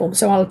platform.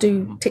 So I'll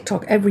do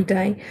TikTok every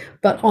day,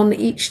 but on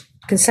each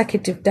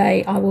consecutive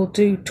day I will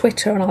do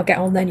Twitter, and I'll get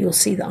on there and you'll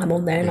see that I'm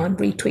on there and I'm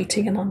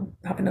retweeting and I'm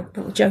having a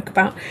little joke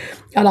about,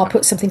 and I'll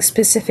put something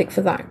specific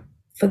for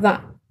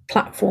that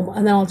platform,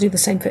 and then I'll do the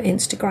same for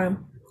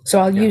Instagram. So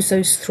I'll use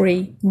those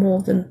 3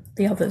 more than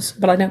the others,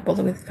 but I don't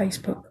bother with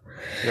Facebook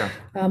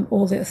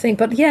or the other thing.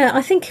 But yeah,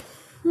 I think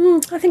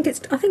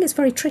it's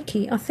very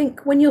tricky. I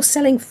think when you're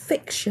selling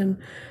fiction,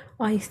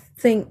 I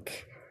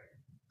think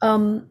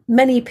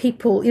many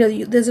people,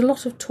 there's a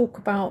lot of talk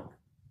about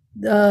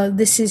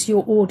this is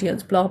your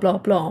audience, blah, blah,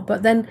 blah.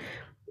 But then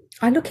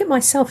I look at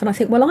myself and I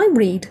think, well, I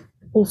read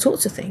all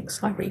sorts of things.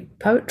 I read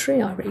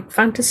poetry, I read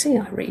fantasy,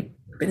 I read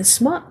a bit of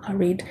smut, I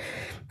read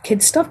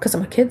kids stuff because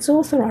I'm a kids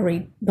author, I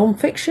read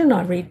non-fiction,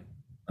 I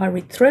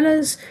read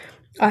thrillers,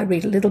 I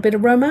read a little bit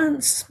of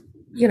romance,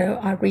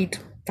 I read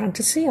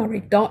fantasy, I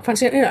read dark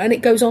fantasy, and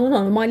it goes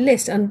on my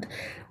list. And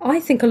I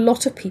think a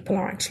lot of people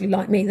are actually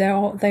like me.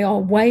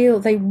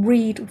 They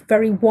read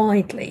very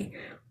widely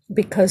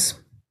because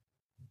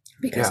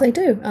they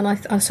do.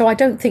 And so I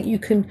don't think you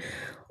can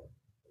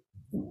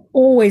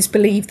always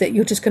believe that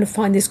you're just going to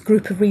find this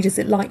group of readers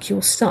that like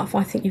your stuff.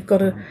 I think you've got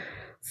to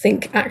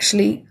think,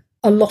 actually,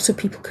 a lot of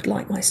people could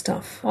like my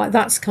stuff.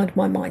 That's kind of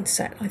my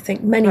mindset. I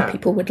think many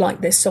people would like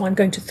this, so I'm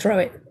going to throw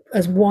it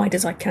as wide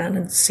as I can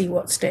and see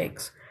what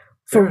sticks,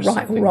 for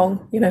right or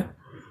wrong,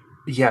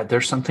 Yeah,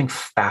 there's something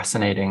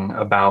fascinating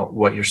about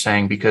what you're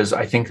saying, because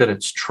I think that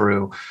it's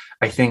true.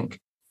 I think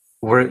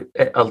we're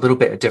a little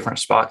bit at different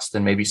spots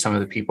than maybe some of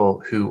the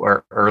people who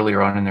are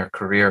earlier on in their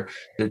career.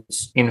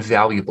 It's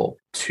invaluable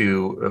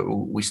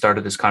to, we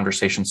started this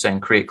conversation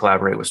saying create,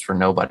 collaborate was for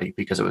nobody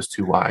because it was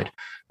too wide.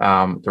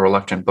 The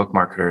reluctant book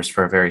marketer is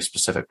for a very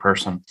specific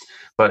person.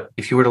 But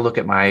if you were to look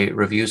at my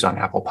reviews on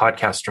Apple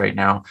Podcasts right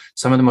now,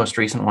 some of the most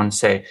recent ones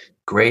say,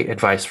 great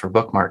advice for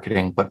book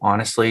marketing, but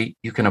honestly,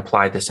 you can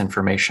apply this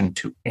information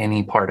to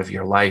any part of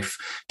your life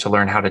to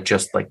learn how to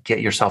just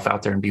get yourself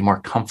out there and be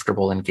more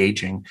comfortable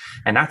engaging.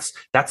 And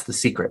that's the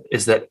secret,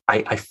 is that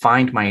I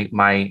find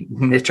my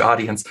niche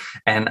audience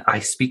and I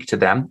speak to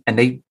them, and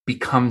they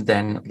become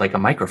then like a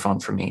microphone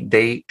for me.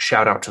 They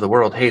shout out to the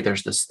world, hey,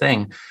 there's this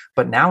thing.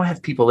 But now I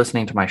have people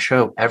listening to my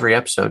show every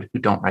episode who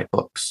don't write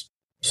books.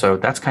 So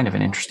that's kind of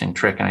an interesting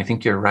trick. And I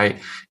think you're right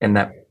in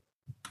that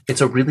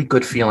it's a really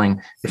good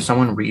feeling if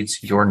someone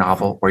reads your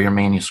novel or your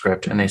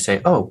manuscript and they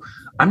say, oh,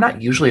 I'm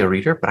not usually a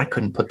reader, but I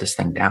couldn't put this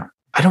thing down.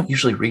 I don't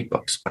usually read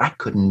books, but I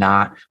could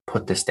not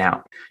put this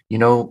down.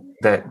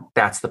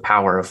 That's the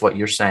power of what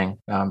you're saying.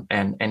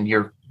 And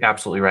you're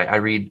absolutely right. I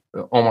read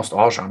almost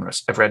all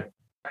genres. I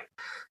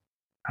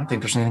don't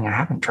think there's anything I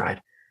haven't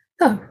tried.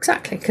 No,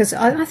 exactly, because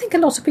I think a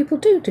lot of people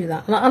do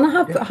that. And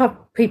I have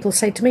people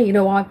say to me,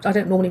 I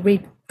don't normally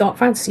read dark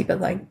fantasy,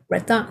 but they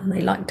read that and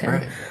they liked it,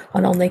 right,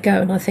 and on they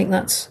go. And I think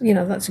that's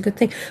a good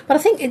thing. But I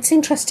think it's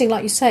interesting,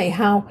 like you say,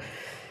 how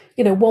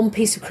one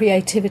piece of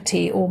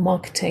creativity or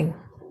marketing,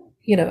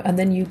 and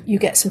then you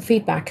get some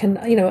feedback. And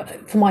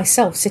for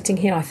myself sitting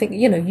here, I think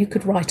you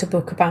could write a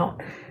book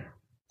about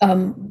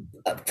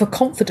for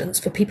confidence,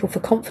 for people, for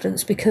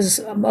confidence, because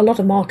a lot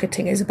of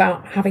marketing is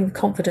about having the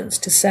confidence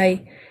to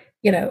say,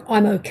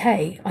 I'm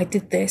okay, I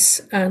did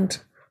this, and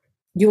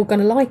you're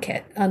going to like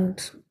it,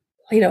 and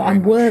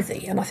I'm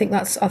worthy. And I think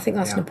that's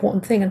an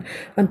important thing,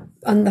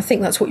 and I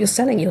think that's what you're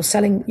selling. You're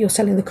selling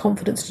the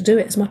confidence to do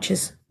it as much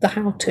as the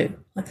how to.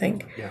 I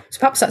think. Yeah. So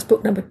perhaps that's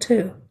book number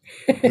 2.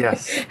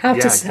 Yes. how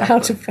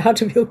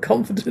to feel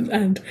confident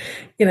and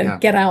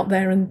get out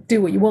there and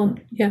do what you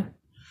want. Yeah.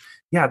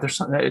 Yeah, there's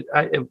something,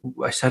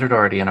 I said it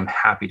already, and I'm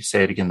happy to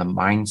say it again. The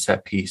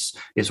mindset piece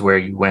is where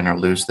you win or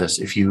lose this.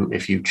 If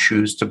you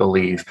choose to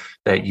believe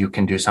that you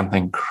can do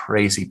something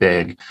crazy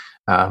big,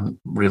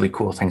 really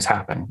cool things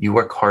happen. You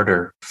work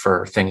harder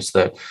for things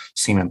that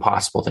seem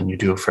impossible than you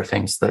do for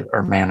things that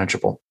are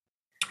manageable.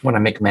 When I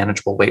make a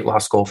manageable weight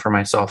loss goal for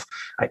myself,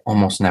 I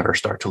almost never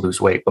start to lose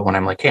weight. But when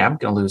I'm like, hey, I'm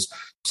going to lose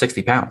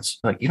 60 pounds,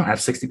 like, you don't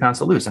have 60 pounds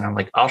to lose. And I'm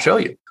like, I'll show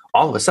you.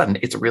 All of a sudden,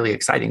 it's really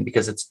exciting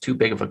because it's too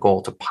big of a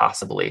goal to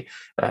possibly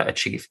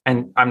achieve.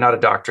 And I'm not a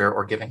doctor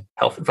or giving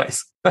health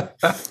advice.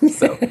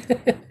 So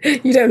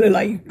you don't look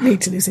like you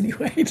need to lose any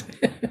weight.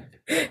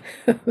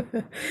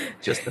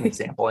 Just an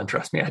example, and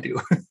trust me, I do.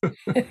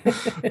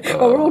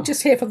 Well, we're all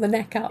just here from the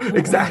neck up.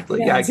 Exactly.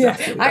 Yeah,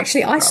 exactly. Yeah.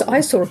 Actually, I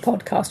saw a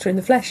podcaster in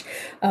the flesh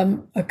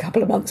a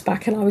couple of months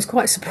back, and I was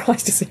quite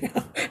surprised to see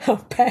how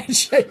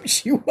pear-shaped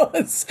she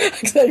was.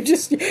 Because I'm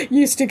just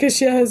used to, because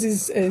hers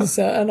is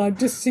and I've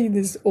just seen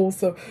this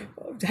author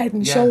head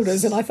and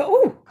shoulders, and I thought,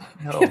 oh,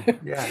 no,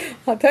 yeah.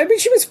 I mean,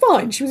 she was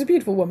fine. She was a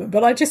beautiful woman,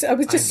 but I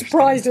was just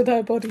surprised at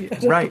her body,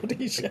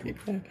 body shape.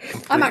 Yeah.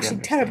 I'm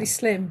actually terribly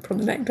slim from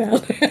the neck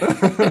down.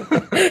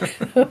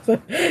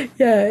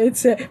 Yeah,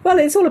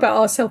 it's all about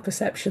our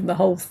self-perception, the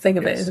whole thing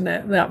of it, isn't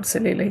it?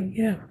 Absolutely,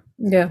 yeah.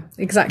 Yeah,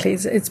 exactly.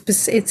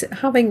 It's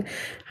having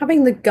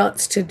the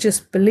guts to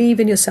just believe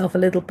in yourself a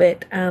little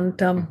bit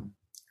and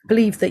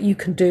believe that you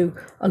can do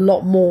a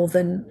lot more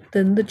than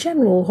the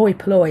general hoi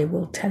polloi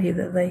will tell you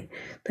that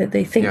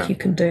they think you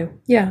can do.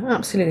 Yeah,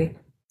 absolutely.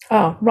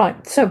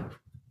 Right. So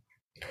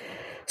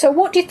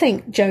what do you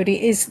think,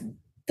 Jody, is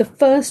the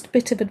first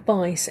bit of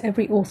advice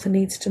every author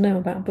needs to know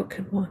about book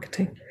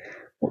marketing?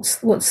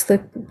 What's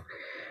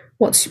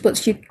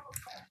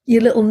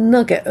your little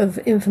nugget of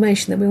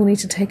information that we all need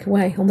to take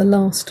away on the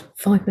last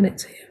 5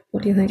 minutes here?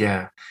 What do you think?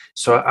 Yeah.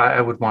 So I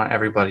would want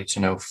everybody to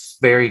know,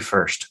 very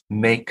first,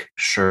 make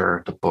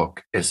sure the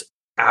book is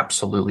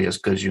absolutely as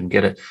good as you can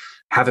get it.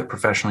 Have it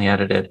professionally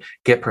edited,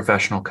 get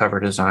professional cover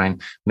design,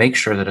 make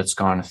sure that it's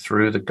gone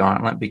through the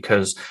gauntlet,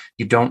 because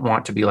you don't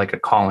want to be like a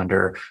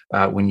colander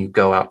when you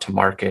go out to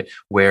market,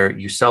 where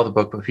you sell the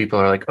book, but people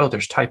are like, oh,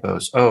 there's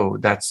typos. Oh,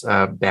 that's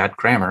bad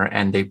grammar.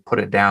 And they put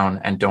it down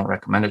and don't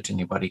recommend it to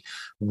anybody.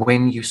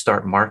 When you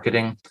start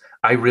marketing,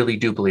 I really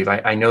do believe,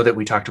 I know that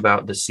we talked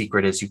about the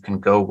secret is you can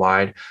go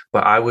wide,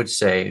 but I would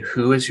say,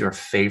 who is your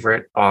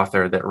favorite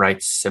author that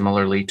writes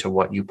similarly to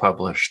what you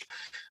published?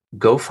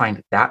 Go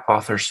find that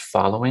author's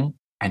following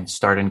and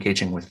start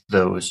engaging with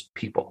those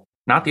people,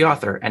 not the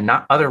author and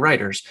not other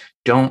writers.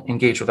 Don't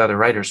engage with other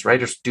writers.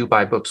 Writers do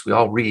buy books. We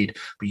all read,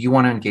 but you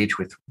want to engage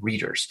with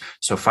readers.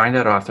 So find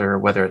that author,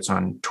 whether it's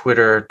on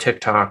Twitter,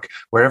 TikTok,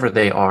 wherever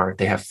they are,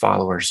 they have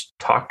followers.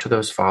 Talk to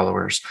those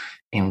followers,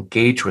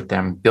 engage with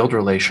them, build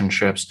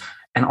relationships.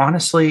 And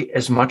honestly,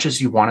 as much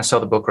as you want to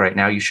sell the book right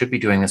now, you should be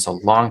doing this a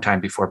long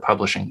time before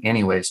publishing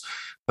anyways,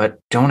 but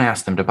don't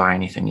ask them to buy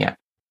anything yet.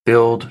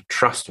 Build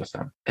trust with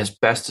them as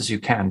best as you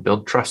can.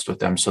 Build trust with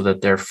them so that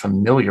they're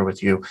familiar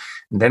with you.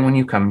 And then when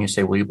you come and you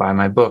say, will you buy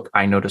my book?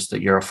 I noticed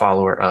that you're a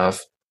follower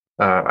of,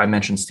 I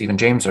mentioned Stephen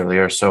James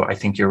earlier. So I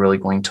think you're really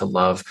going to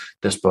love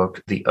this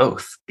book, The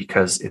Oath,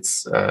 because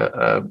it's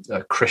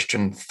a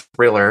Christian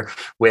thriller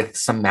with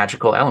some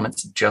magical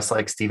elements, just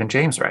like Stephen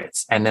James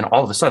writes. And then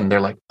all of a sudden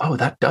they're like, oh,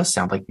 that does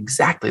sound like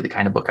exactly the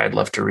kind of book I'd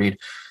love to read.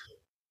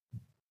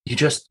 You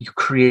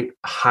create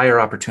a higher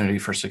opportunity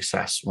for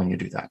success when you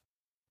do that.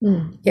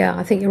 Yeah,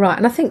 I think you're right.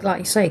 And I think, like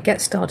you say,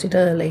 get started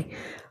early.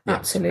 Yes,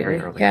 Absolutely.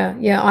 early.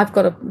 Yeah. I've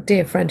got a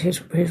dear friend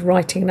who's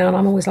writing now, and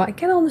I'm always like,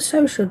 get on the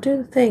social, do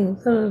the thing.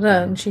 Da, da,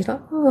 da. And she's like,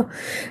 oh,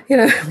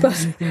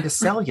 but anything to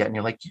sell yet. And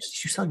you're like,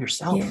 you sell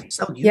yourself.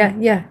 Sell you.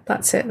 Yeah,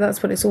 that's it.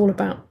 That's what it's all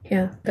about.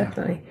 Yeah,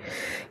 definitely.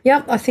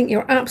 Yeah, I think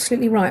you're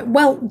absolutely right.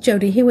 Well,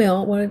 Jody, here we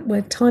are.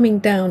 We're timing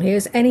down here.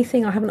 Is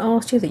anything I haven't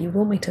asked you that you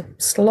want me to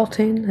slot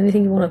in?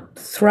 Anything you want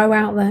to throw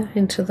out there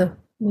into the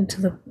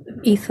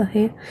ether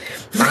here?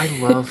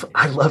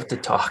 I love to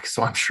talk,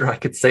 so I'm sure I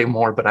could say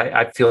more, but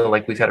I feel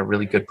like we've had a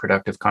really good,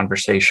 productive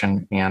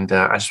conversation. And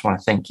I just want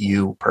to thank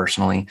you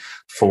personally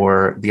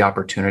for the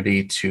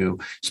opportunity to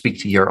speak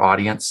to your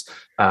audience.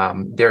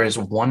 There is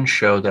one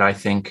show that I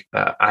think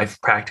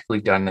I've practically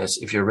done this.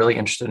 If you're really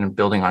interested in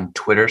building on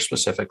Twitter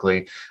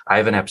specifically, I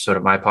have an episode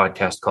of my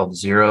podcast called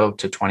 0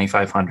 to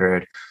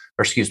 2,500.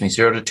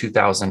 0 to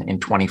 2,000 in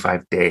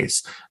 25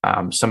 days.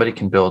 Somebody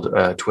can build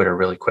Twitter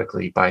really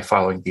quickly by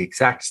following the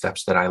exact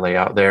steps that I lay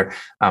out there,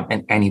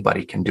 and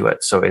anybody can do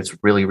it. So it's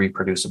really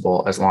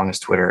reproducible as long as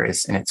Twitter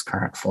is in its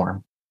current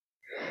form.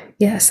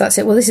 Yes, that's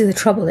it. Well, this is the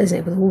trouble, isn't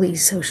it, with all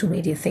these social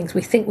media things?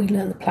 We think we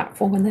learn the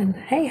platform, and then,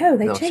 hey-ho,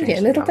 they'll change it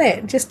a little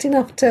bit, just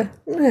enough to...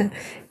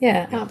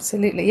 Yeah,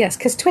 absolutely, yes.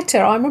 Because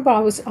Twitter, I remember I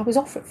was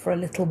off it for a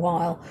little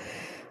while,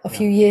 a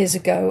few years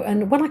ago,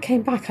 and when I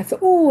came back I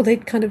thought, oh,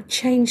 they'd kind of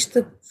changed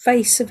the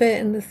face of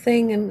it and the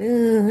thing,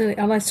 and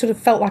I sort of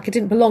felt like I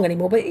didn't belong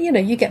anymore. But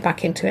you get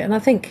back into it, and I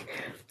think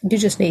you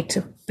just need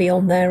to be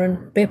on there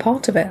and be a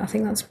part of it. I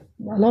think that's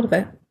a lot of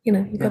it.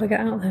 You've got to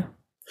get out there.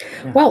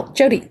 Yeah. Well,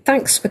 Jody,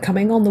 thanks for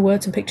coming on the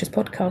Words and Pictures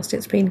podcast.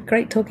 It's been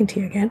great talking to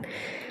you again,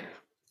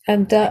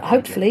 and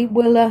hopefully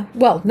we'll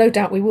no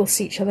doubt we will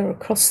see each other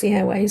across the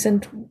airways,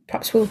 and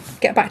perhaps we'll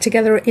get back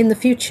together in the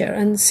future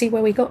and see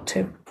where we got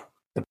to.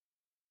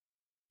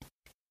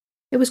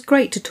 It was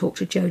great to talk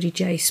to Jody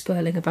J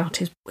Sperling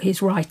about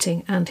his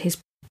writing and his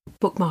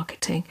book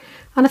marketing.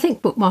 And I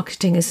think book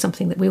marketing is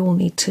something that we all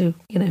need to,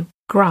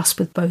 grasp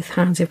with both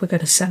hands if we're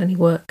going to sell any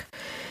work,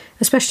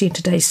 especially in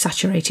today's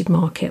saturated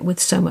market with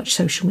so much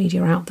social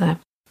media out there.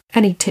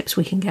 Any tips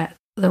we can get,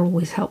 they're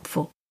always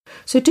helpful.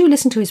 So do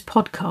listen to his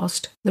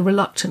podcast, The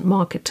Reluctant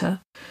Marketer,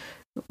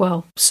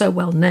 so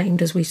well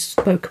named as we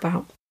spoke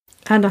about.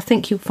 And I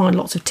think you'll find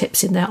lots of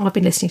tips in there. I've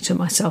been listening to it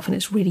myself and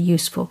it's really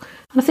useful.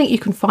 And I think you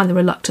can find The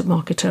Reluctant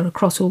Marketer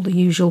across all the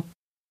usual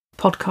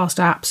podcast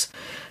apps.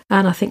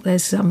 And I think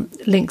there's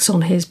links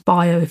on his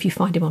bio if you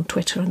find him on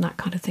Twitter and that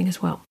kind of thing as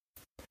well.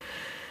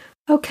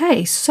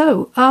 Okay,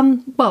 so,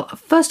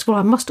 first of all,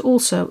 I must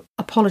also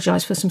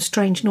apologise for some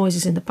strange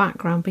noises in the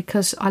background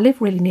because I live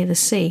really near the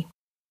sea.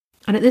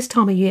 And at this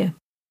time of year,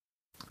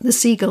 the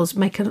seagulls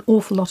make an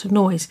awful lot of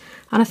noise,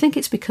 and I think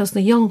it's because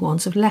the young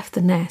ones have left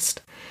the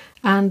nest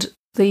and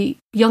the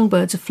young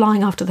birds are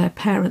flying after their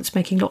parents,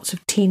 making lots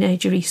of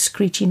teenagery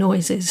screechy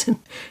noises, and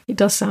it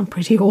does sound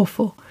pretty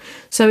awful.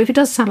 So if it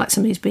does sound like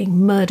somebody's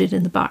being murdered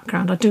in the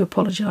background, I do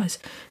apologise,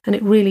 and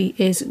it really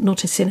is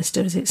not as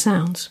sinister as it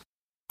sounds.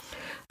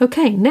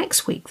 Okay,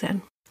 next week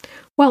then.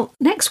 Well,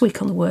 next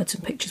week on the Words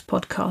and Pictures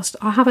podcast,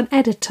 I have an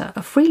editor,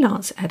 a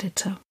freelance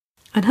editor,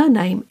 and her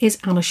name is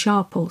Anna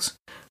Sharples.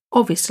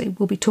 Obviously,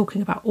 we'll be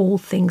talking about all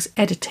things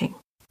editing.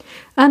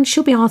 And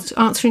she'll be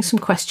answering some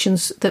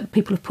questions that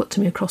people have put to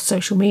me across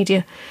social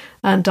media,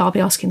 and I'll be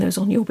asking those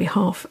on your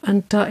behalf.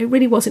 And it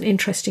really was an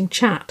interesting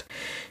chat.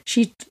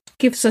 She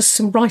gives us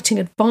some writing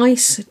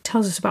advice,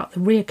 tells us about the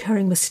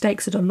reoccurring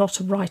mistakes that a lot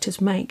of writers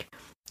make,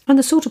 and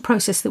the sort of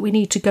process that we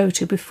need to go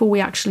to before we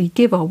actually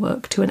give our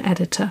work to an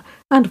editor,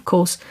 and of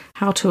course,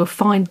 how to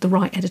find the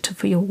right editor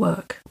for your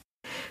work.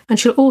 And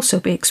she'll also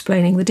be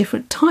explaining the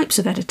different types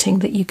of editing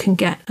that you can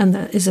get and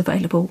that is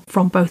available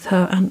from both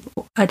her and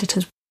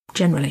editors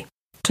generally.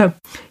 So,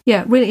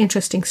 yeah, really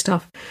interesting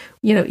stuff.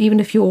 You know, even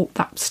if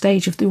that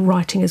stage of the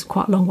writing is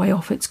quite a long way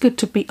off, it's good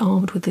to be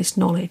armed with this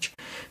knowledge.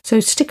 So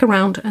stick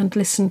around and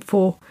listen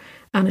for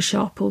Anna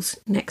Sharples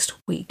next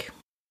week.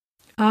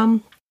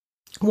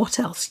 What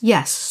else?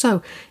 Yes,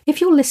 so if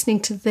you're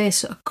listening to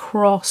this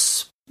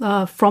across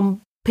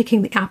from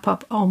picking the app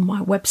up on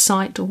my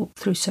website or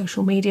through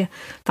social media,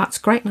 that's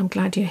great, and I'm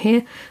glad you're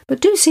here.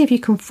 But do see if you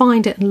can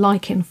find it and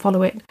like it and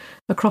follow it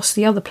across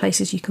the other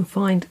places you can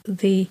find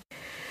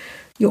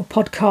your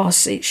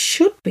podcasts. It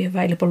should be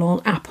available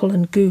on Apple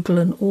and Google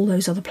and all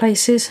those other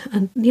places.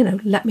 And,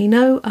 let me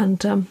know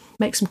and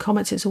make some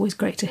comments. It's always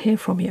great to hear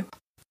from you.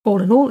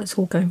 All in all, it's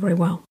all going very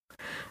well.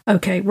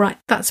 Okay, right,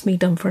 that's me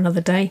done for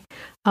another day.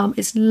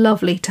 It's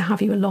lovely to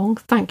have you along.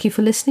 Thank you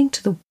for listening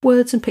to the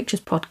Words and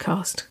Pictures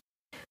podcast.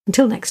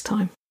 Until next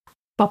time,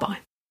 bye-bye.